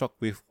was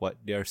shocked with what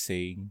they're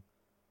saying.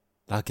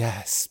 The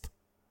gasp.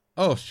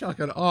 Oh,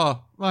 shotgun.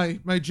 Oh,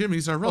 my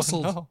jimmies are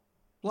rustled. Oh, no.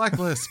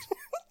 Blacklist.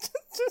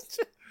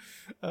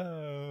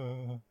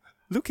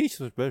 Luke Cage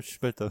was much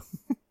better.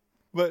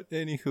 But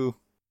anywho.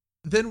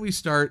 Then we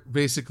start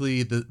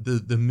basically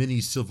the mini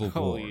Civil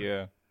War. Oh,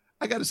 yeah.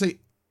 I gotta say,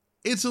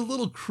 it's a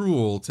little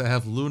cruel to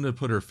have Luna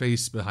put her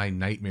face behind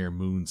Nightmare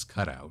Moon's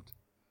cutout.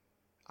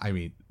 I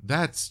mean,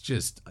 that's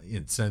just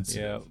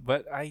insensitive. Yeah,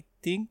 but I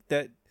think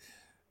that,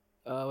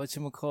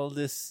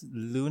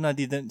 Luna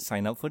didn't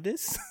sign up for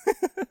this.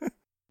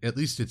 At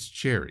least it's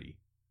cherry,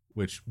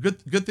 which,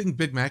 good thing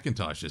Big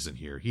Macintosh isn't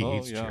here. He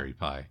hates cherry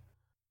pie.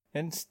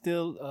 And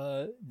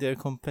still, their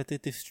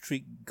competitive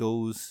streak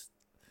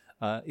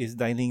is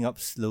dialing up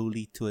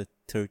slowly to a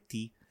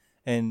 30.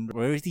 And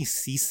Rarity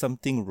sees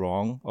something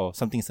wrong or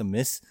something's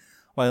amiss,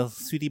 while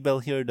Sweetie Belle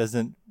here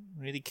doesn't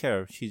really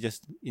care. She's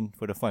just in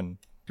for the fun.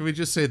 Can we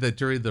just say that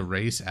during the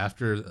race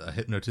after a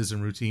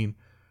hypnotism routine,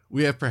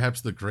 we have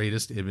perhaps the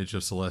greatest image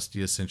of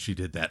Celestia since she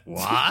did that?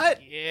 What?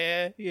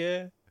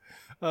 Yeah.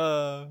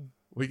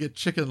 We get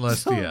Chicken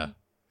Lestia.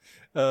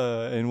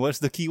 And what's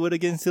the keyword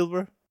again,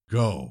 Silver?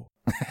 Go.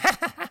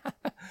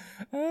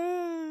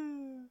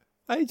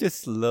 I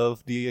just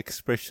love the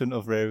expression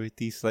of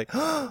Rarity's like,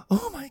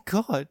 oh my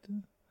god,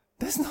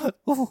 that's not,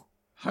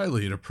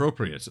 Highly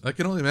inappropriate. I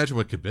can only imagine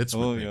what Kibitz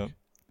would think. Yeah.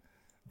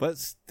 But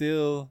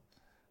still,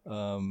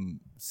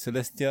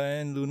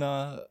 Celestia and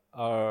Luna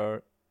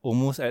are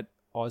almost at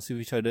odds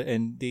with each other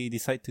and they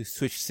decide to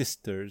switch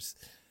sisters.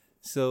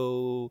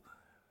 So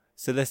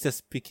Celestia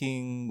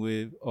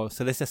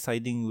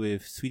siding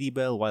with Sweetie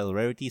Belle while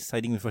Rarity is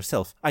siding with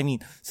herself. I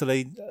mean,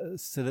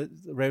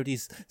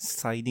 Rarity's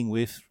siding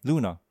with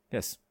Luna.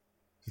 Yes.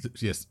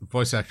 Yes,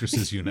 voice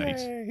actresses unite.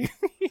 Yay.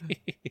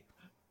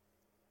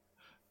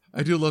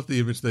 I do love the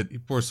image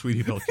that poor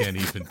Sweetie Belle can't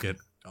even get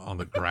on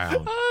the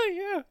ground. Oh,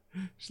 yeah.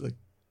 She's like,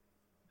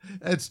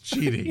 that's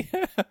cheating.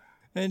 Yeah.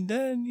 And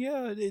then,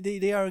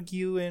 they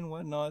argue and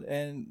whatnot,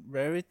 and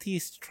Rarity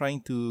is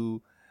trying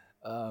to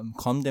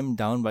calm them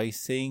down by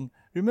saying,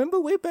 remember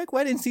way back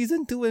when in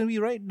season 2 when we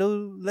write the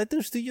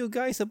letters to you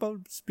guys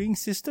about being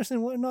sisters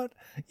and whatnot?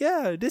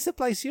 Yeah, this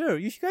applies here.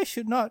 You guys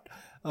should not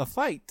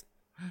fight.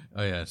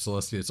 Oh yeah,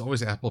 Celestia, it's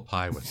always apple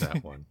pie with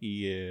that one.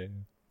 Yeah.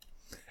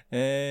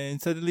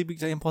 And suddenly Big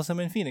Giant Possum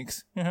and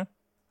Phoenix. Uh-huh.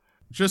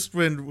 Just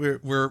when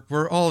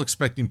we're all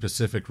expecting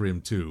Pacific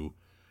Rim 2,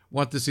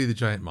 want to see the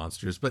giant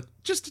monsters, but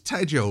just to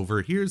tide you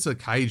over, here's a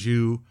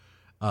kaiju,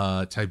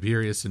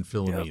 Tiberius and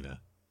Philomena. Yep.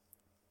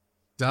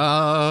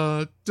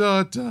 Da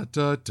da da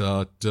da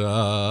da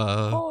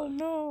da. Oh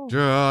no.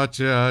 Da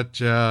da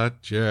da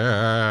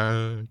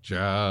da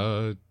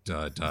da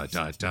da da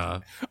da da.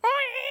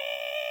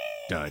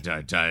 Da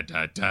da da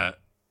da da.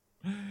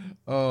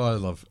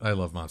 Oh, I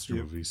love monster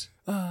movies.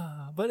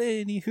 But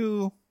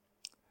anywho,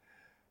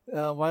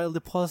 while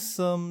the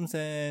possums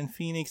and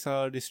Phoenix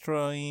are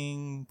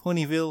destroying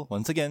Ponyville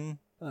once again,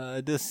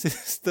 the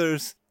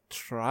sisters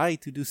try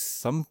to do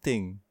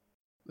something.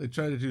 They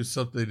try to do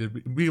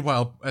something.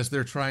 Meanwhile, as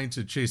they're trying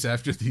to chase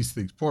after these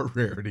things, poor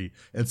Rarity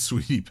and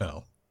Sweetie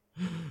Belle.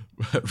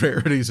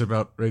 Rarity's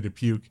about ready to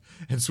puke,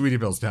 and Sweetie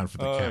Belle's down for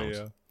the count.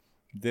 Yeah.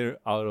 They're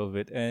out of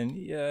it. And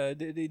yeah,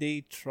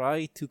 they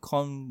try to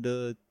calm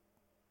the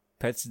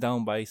pets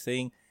down by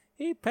saying,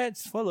 hey,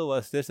 pets, follow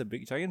us. There's a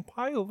big giant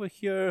pie over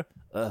here.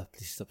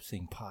 Please stop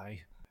saying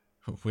pie.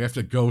 We have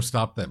to go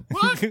stop them.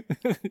 What?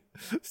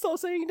 Stop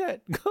saying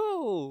that.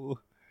 Go.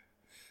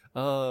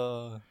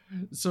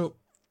 So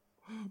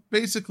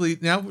basically,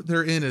 now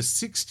they're in a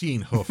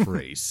 16 hoof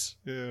race.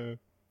 Yeah.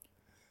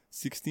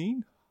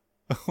 16?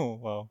 Oh,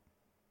 wow.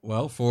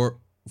 Well,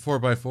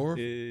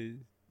 4x4?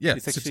 Yeah,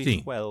 it's actually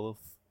 16. 12.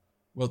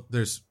 Well,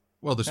 there's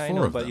I 4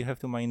 know, of but them. you have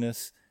to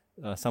minus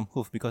some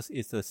hoof because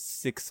it's a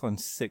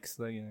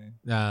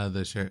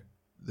 6-on-6.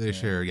 They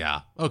share,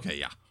 yeah. Okay,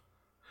 yeah.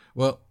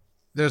 Well,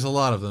 there's a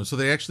lot of them, so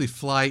they actually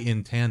fly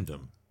in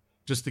tandem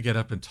just to get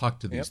up and talk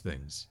to these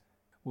things.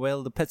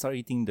 Well, the pets are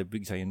eating the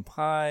big giant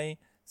pie.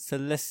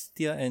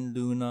 Celestia and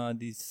Luna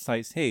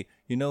decides, hey,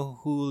 you know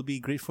who will be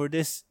great for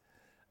this?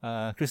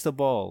 Crystal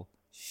Ball.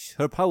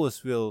 Her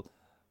powers will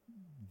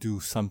do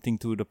something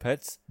to the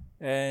pets,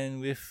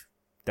 and with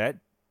that,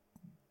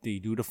 they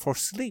do the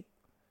forced sleep.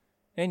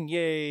 And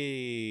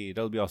yay,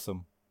 that'll be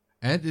awesome.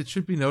 And it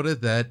should be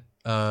noted that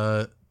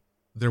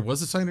there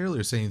was a sign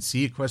earlier saying,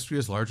 see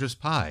Equestria's largest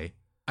pie.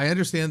 I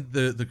understand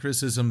the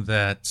criticism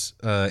that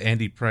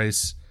Andy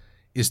Price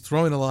is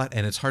throwing a lot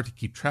and it's hard to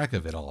keep track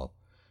of it all.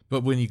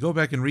 But when you go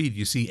back and read,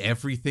 you see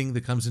everything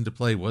that comes into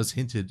play was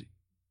hinted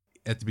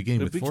at the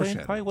beginning with foreshadowing. The big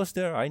giant pie was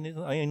there. I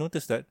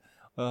noticed that.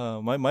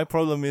 My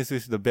problem is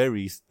with the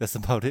berries. That's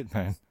about it,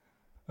 man.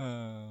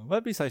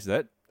 But besides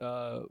that,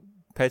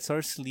 pets are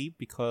asleep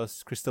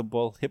because Crystal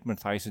Ball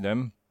hypnotized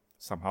them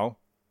somehow.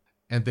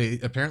 And they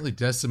apparently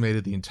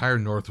decimated the entire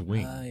north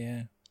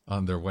wing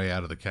on their way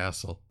out of the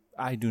castle.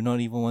 I do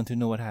not even want to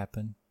know what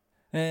happened.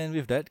 And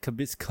with that,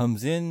 Kabitz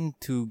comes in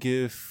to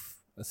give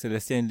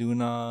Celestia and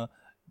Luna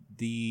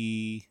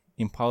the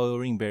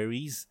empowering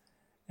berries.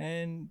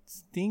 And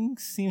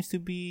things seems to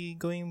be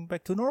going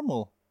back to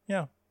normal.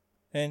 Yeah.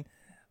 And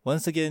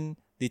once again,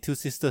 the two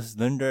sisters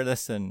learn their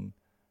lesson.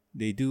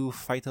 They do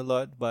fight a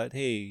lot, but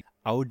hey,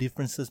 our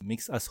differences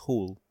makes us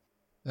whole.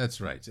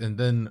 That's right. And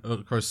then,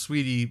 of course,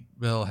 Sweetie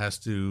Belle has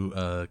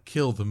to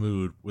kill the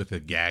mood with a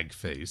gag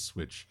face,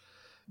 which,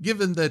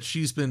 given that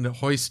she's been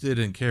hoisted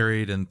and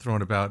carried and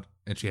thrown about,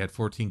 and she had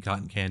 14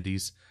 cotton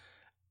candies,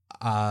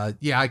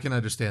 I can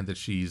understand that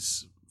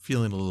she's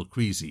feeling a little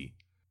queasy.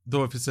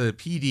 Though if it's a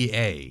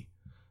PDA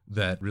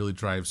that really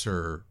drives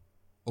her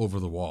over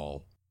the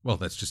wall, well,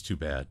 that's just too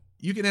bad.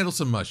 You can handle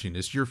some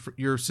mushiness.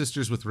 You're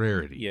sisters with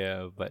Rarity.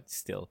 Yeah, but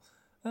still.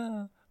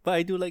 But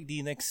I do like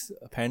the next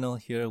panel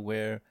here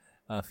where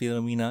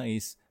Philomena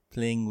is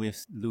playing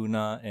with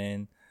Luna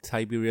and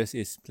Tiberius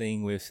is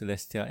playing with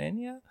Celestia. And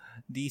yeah,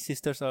 the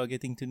sisters are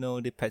getting to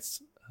know the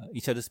pets,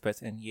 each other's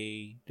pets, and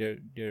yay,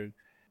 they're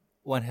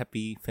one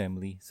happy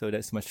family. So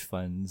that's much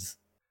fun.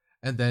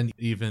 And then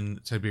even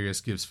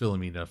Tiberius gives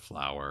Philomena a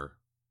flower.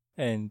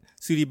 And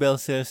Sweetie Belle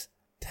says,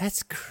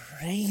 that's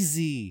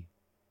crazy.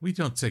 We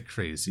don't say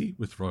crazy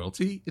with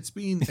royalty. It's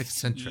being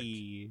eccentric.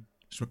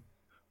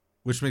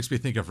 Which makes me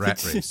think of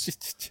Rat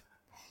Race.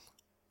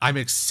 I'm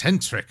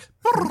eccentric.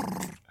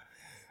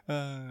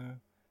 And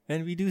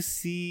we do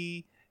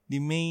see the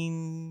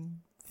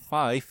main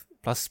 5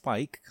 plus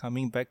Spike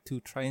coming back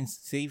to try and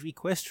save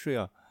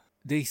Equestria.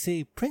 They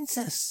say,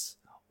 Princess,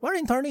 what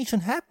in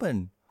tarnation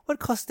happened? What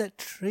caused that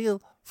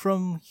trail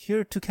from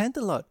here to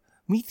Canterlot?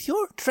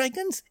 Meteor?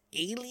 Dragons?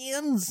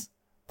 Aliens?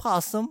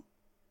 Possum?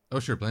 Oh,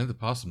 sure. Blame the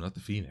possum, not the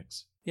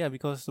phoenix. Yeah,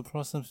 because the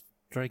possum's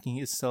dragging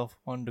itself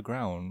on the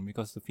ground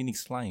because the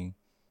phoenix flying.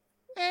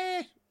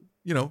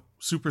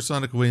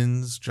 Supersonic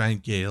winds,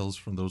 giant gales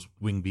from those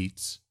wing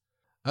beats.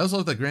 I also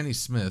love that Granny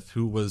Smith,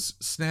 who was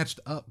snatched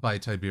up by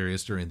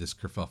Tiberius during this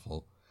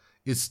kerfuffle,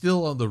 is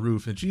still on the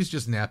roof, and she's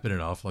just napping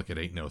it off like it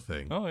ain't no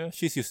thing. Oh, yeah.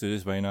 She's used to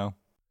this by now.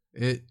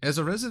 As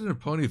a resident of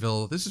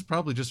Ponyville, this is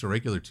probably just a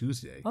regular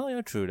Tuesday. Oh,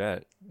 yeah, true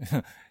that.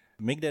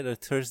 Make that a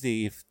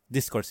Thursday if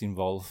Discord's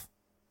involved.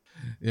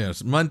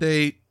 Yes,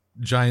 Monday,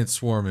 giant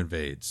swarm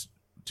invades.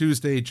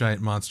 Tuesday,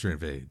 giant monster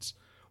invades.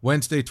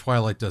 Wednesday,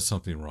 Twilight does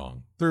something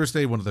wrong.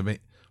 Thursday,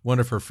 one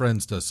of her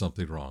friends does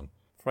something wrong.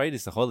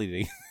 Friday's a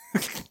holiday.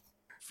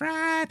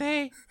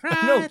 Friday,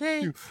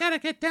 No. gotta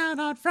get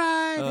down on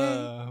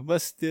Friday.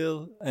 But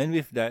still, and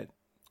with that,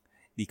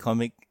 the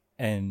comic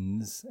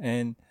ends,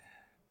 and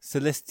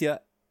Celestia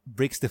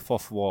breaks the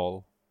fourth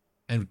wall.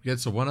 And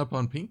gets a one-up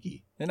on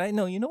Pinky. And I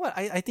know, you know what?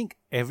 I think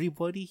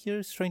everybody here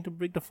is trying to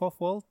break the fourth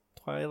wall.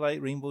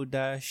 Twilight, Rainbow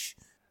Dash.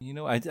 You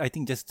know, I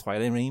think just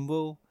Twilight,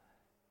 Rainbow,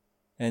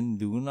 and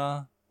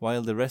Luna,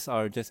 while the rest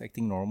are just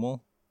acting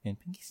normal. And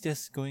Pinky's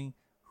just going,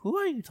 "Who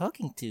are you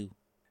talking to?"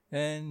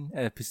 And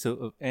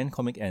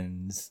comic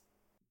ends.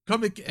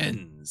 Comic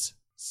ends.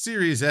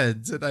 Series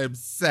ends, and I'm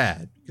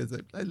sad because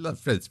I love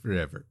Friends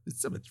Forever.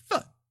 It's so much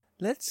fun.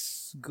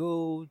 Let's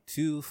go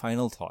to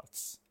final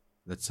thoughts.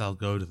 Let's all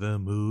go to the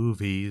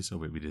movies. Oh,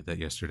 wait, we did that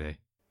yesterday.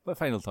 But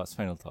final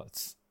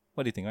thoughts.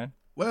 What do you think, man?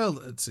 Well,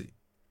 let's see.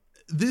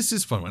 This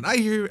is fun one. I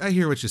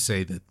hear what you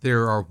say, that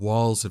there are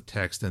walls of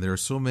text and there are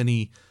so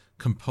many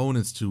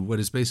components to what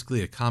is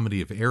basically a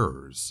comedy of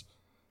errors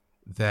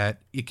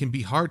that it can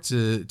be hard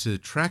to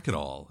track it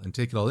all and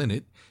take it all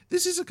in.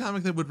 This is a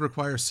comic that would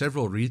require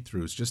several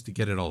read-throughs just to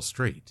get it all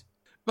straight.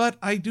 But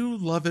I do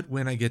love it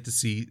when I get to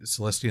see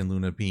Celestia and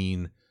Luna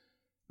being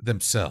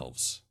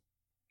themselves,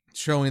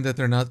 showing that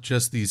they're not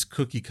just these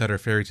cookie-cutter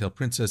fairy tale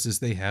princesses.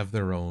 They have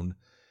their own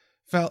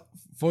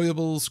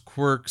foibles,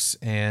 quirks,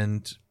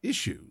 and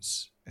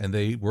issues, and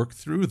they work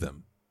through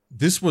them.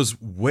 This was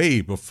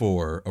way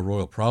before A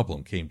Royal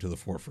Problem came to the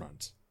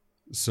forefront,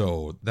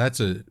 so that's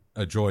a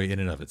joy in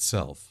and of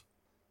itself.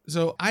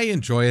 So I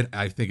enjoy it.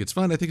 I think it's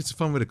fun. I think it's a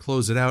fun way to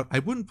close it out. I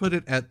wouldn't put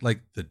it at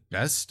like the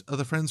best of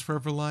the Friends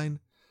Forever line,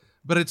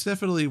 but it's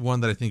definitely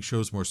one that I think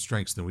shows more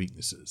strengths than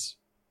weaknesses.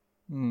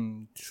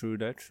 True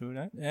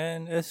that.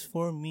 And as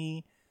for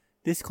me,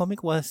 this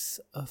comic was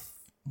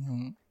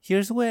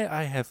here's where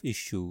I have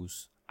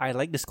issues. I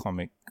like this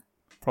comic.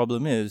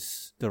 Problem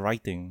is the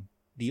writing.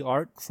 The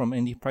art from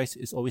Andy Price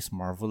is always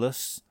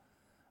marvelous,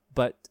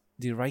 but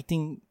the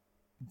writing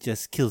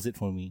just kills it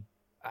for me.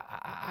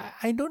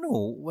 I don't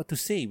know what to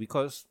say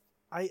because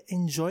I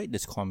enjoyed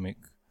this comic.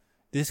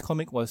 This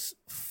comic was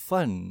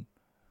fun,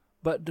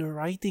 but the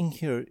writing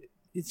here,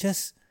 it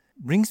just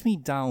brings me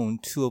down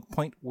to a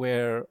point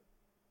where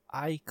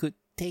I could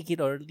take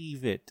it or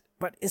leave it.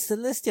 But it's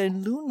Celestia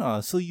and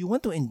Luna, so you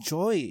want to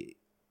enjoy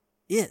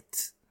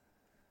it.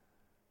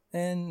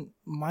 And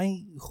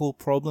my whole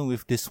problem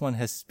with this one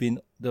has been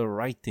the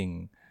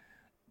writing,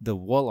 the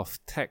wall of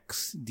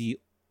text, the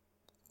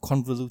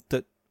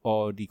convoluted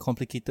or the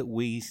complicated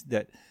ways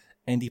that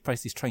Andy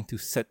Price is trying to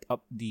set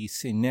up the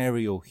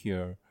scenario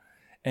here.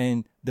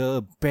 And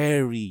the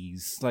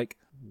berries, like,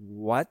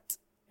 what?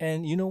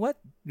 And you know what?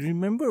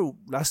 Remember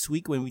last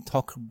week when we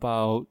talked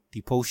about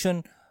the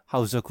potion,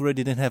 how Sakura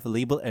didn't have a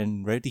label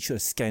and Rarity should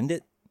have scanned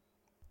it?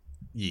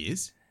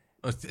 Yes.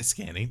 Oh,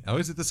 scanning.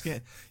 Always at the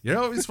scan. You're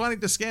always wanting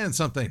to scan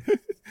something.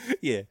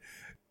 Yeah.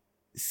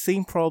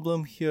 Same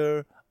problem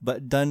here,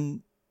 but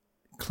done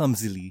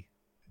clumsily.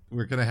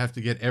 We're going to have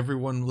to get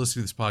everyone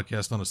listening to this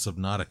podcast on a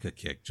Subnautica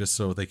kick just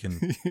so they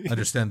can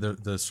understand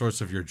the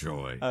source of your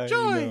joy. I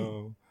joy!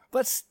 know.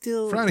 But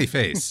still... Frowny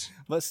face.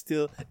 But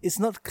still, it's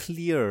not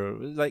clear.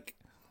 Like,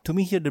 to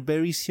me here, the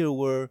berries here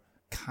were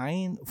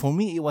for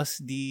me, it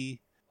was the,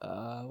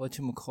 red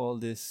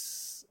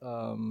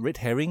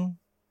herring.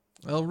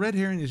 Well, red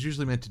herring is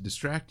usually meant to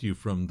distract you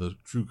from the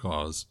true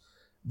cause.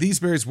 These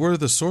berries were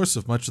the source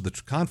of much of the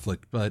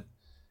conflict, but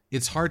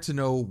it's hard to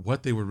know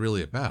what they were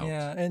really about.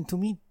 Yeah, and to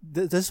me,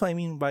 that's what I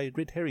mean by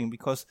red herring,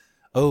 because,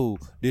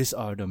 these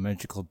are the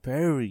magical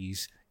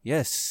berries.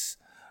 Yes,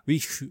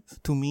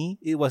 to me,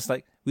 it was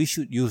like, we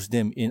should use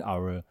them in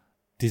our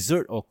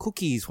dessert or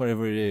cookies,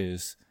 whatever it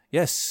is.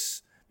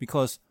 Yes,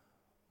 because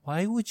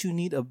why would you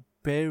need a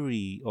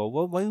berry,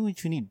 or why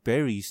would you need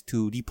berries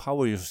to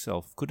depower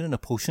yourself? Couldn't a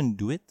potion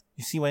do it?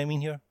 You see what I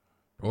mean here?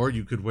 Or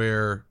you could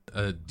wear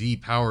a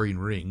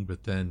depowering ring,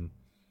 but then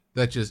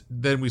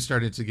we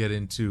started to get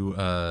into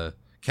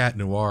Cat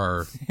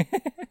Noir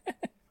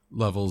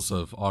levels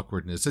of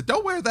awkwardness. So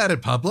don't wear that in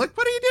public.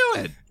 What are you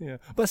doing? Yeah,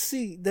 but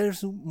see,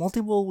 there's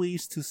multiple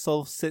ways to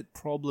solve said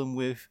problem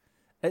with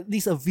at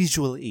least a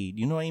visual aid.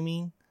 You know what I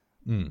mean?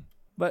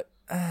 But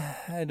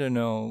I don't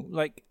know.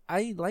 Like,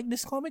 I like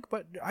this comic,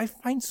 but I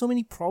find so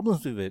many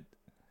problems with it.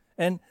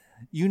 And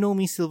you know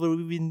me, Silver,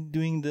 we've been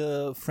doing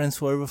the Friends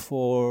Forever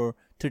for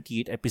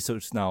 38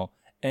 episodes now.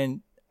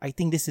 And I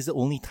think this is the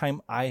only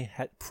time I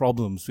had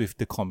problems with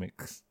the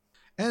comics.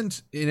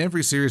 And in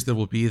every series, there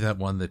will be that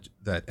one,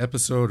 that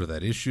episode or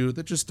that issue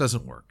that just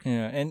doesn't work.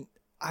 Yeah, and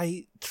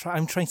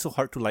I'm trying so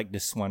hard to like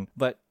this one,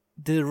 but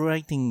the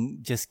writing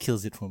just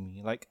kills it for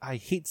me. Like, I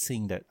hate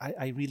saying that.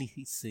 I really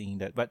hate saying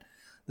that, but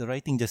the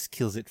writing just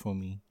kills it for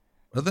me.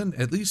 Well, then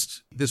at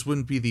least this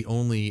wouldn't be the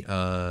only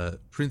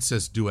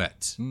princess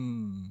duet.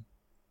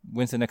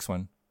 When's the next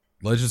one?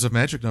 Legends of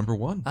Magic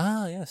 #1.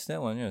 Ah, yes,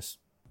 that one, yes.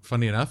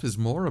 Funny enough, is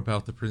more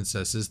about the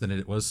princesses than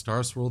it was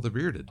Star Swirl the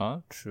Bearded.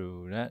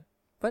 True that.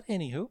 But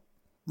anywho,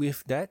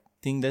 with that, I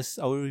think that's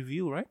our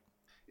review, right?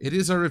 It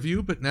is our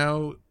review, but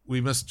now we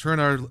must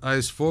turn our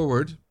eyes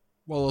forward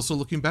while also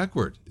looking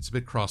backward. It's a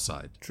bit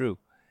cross-eyed. True.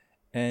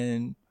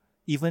 And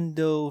even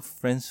though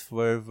Friends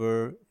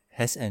Forever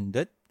has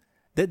ended,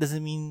 that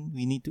doesn't mean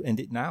we need to end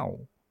it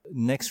now.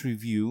 Next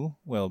review,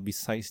 well,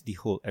 besides the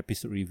whole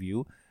episode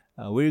review,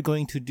 we're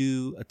going to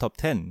do a top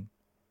 10.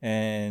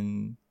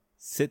 And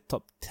said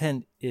top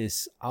 10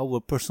 is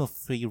our personal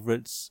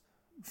favorites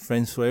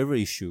Friends Forever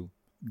issue.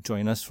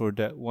 Join us for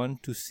that one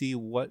to see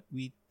what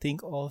we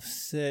think of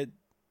said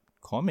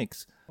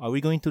comics. Are we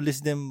going to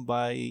list them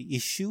by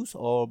issues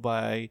or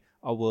by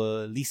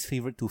our least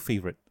favorite to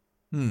favorite?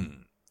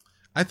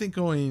 I think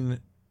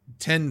going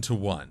 10 to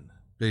 1,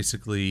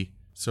 basically.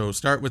 So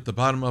start with the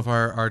bottom of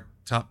our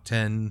top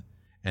 10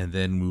 and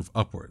then move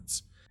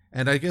upwards.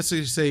 And I guess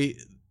I say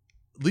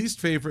least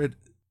favorite.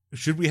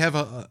 Should we have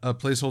a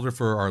placeholder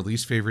for our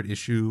least favorite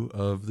issue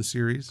of the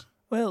series?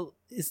 Well,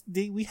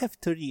 we have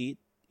 38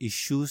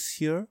 issues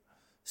here.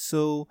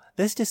 So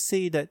let's just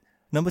say that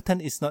number 10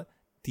 is not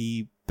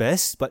the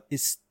best, but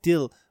it's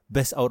still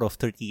best out of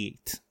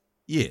 38.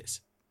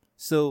 Yes.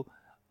 So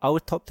our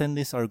top 10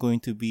 lists are going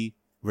to be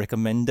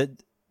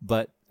recommended,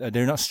 but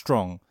they're not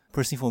strong.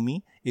 Personally, for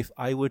me, if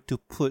I were to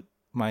put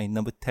my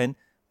number 10,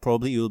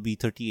 probably it will be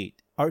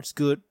 38. Art's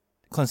good,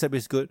 concept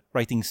is good,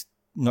 writing's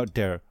not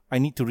there. I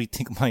need to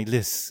rethink my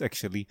list,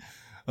 actually.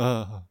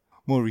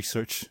 More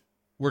research.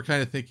 We're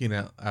kind of thinking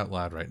out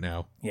loud right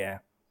now. Yeah.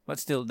 But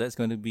still, that's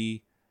going to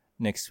be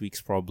next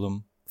week's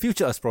problem.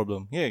 Future us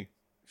problem. Yay.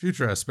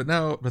 Future us. But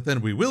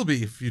then we will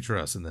be future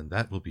us, and then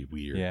that will be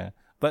weird. Yeah.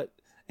 But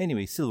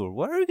anyway, Silver,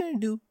 what are we going to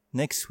do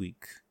next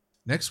week?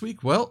 Next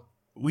week? Well,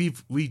 we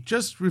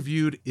just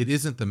reviewed It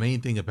Isn't the Main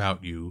Thing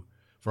About You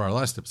for our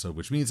last episode,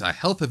 which means a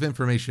health of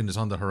information is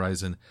on the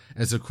horizon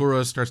as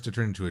Sakura starts to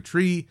turn into a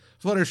tree,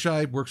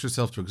 Fluttershy works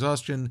herself to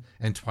exhaustion,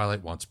 and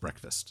Twilight wants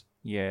breakfast.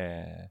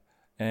 Yeah.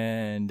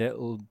 And that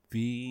will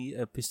be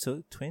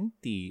episode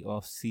 20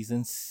 of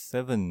season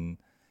 7.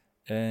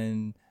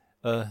 And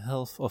a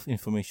health of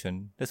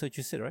information. That's what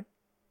you said, right?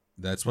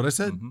 That's what I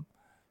said. Mm-hmm.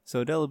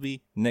 So that'll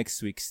be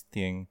next week's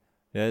thing.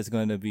 That's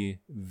going to be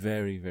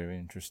very, very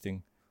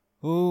interesting.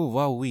 Oh,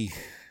 wowee.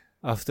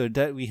 After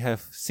that, we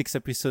have 6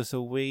 episodes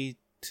away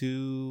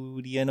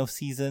to the end of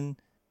season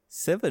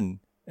 7.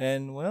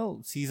 And,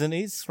 well, season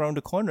 8's around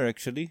the corner,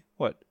 actually.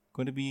 What?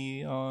 Going to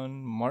be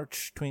on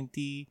March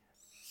 24th?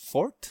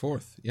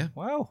 4th, yeah.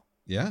 Wow.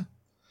 Yeah.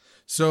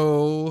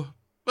 So,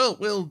 well,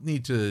 we'll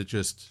need to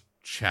just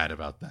chat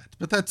about that.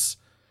 But that's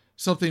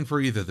something for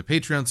either the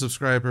Patreon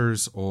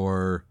subscribers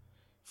or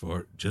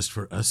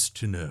for us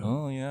to know.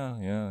 Oh,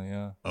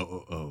 yeah.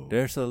 Oh.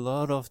 There's a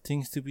lot of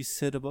things to be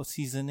said about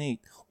season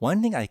 8.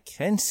 One thing I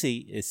can say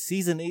is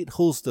season 8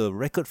 holds the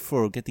record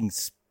for getting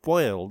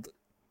spoiled.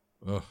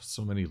 Oh,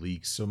 so many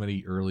leaks, so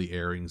many early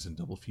airings and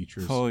double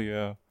features. Oh,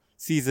 yeah.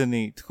 Season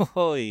 8.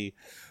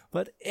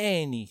 But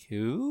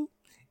anywho,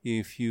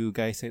 if you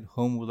guys at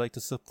home would like to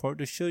support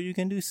the show, you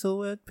can do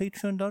so at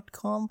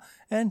patreon.com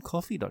and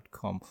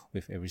coffee.com.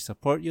 With every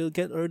support, you'll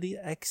get early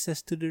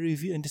access to the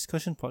review and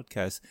discussion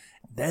podcast.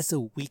 That's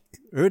a week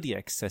early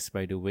access,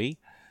 by the way.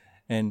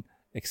 And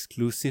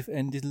exclusive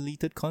and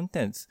deleted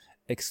contents.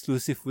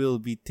 Exclusive will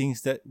be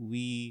things that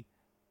the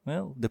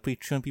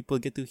Patreon people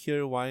get to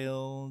hear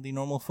while the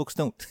normal folks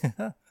don't.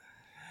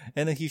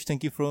 And a huge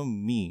thank you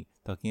from me.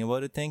 Talking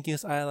about the thank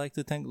yous, I like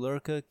to thank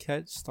Lurka,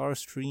 Cat,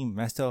 Starstream,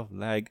 Master of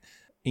Lag,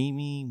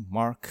 Amy,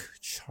 Mark,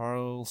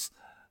 Charles,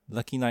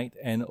 Lucky Knight,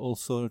 and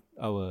also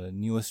our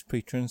newest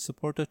patron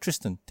supporter,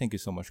 Tristan. Thank you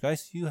so much,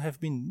 guys. You have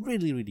been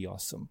really, really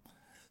awesome.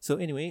 So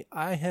anyway,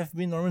 I have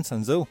been Norman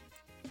Sanzo.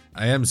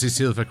 I am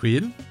Cecile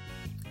Vaquil.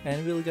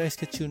 And we'll guys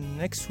catch you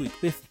next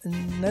week with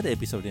another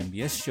episode of the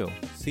MBS show.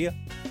 See ya.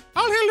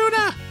 All hail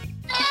Luna!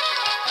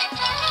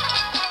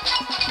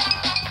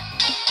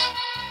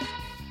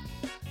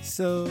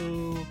 So,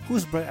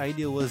 whose bright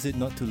idea was it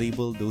not to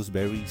label those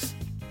berries?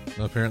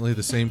 Apparently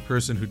the same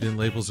person who didn't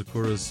label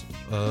Sakura's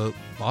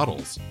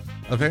bottles.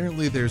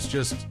 Apparently there's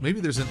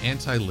an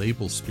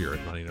anti-label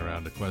spirit running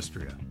around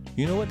Equestria.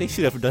 You know what they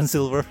should have done,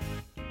 Silver?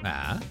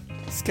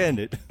 Scanned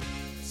it.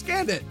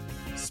 Scanned it!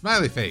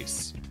 Smiley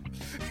face.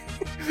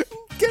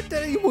 Get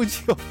that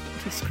emoji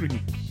off the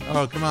screen.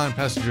 Oh, come on,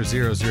 Passenger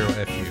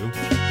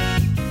 00FU.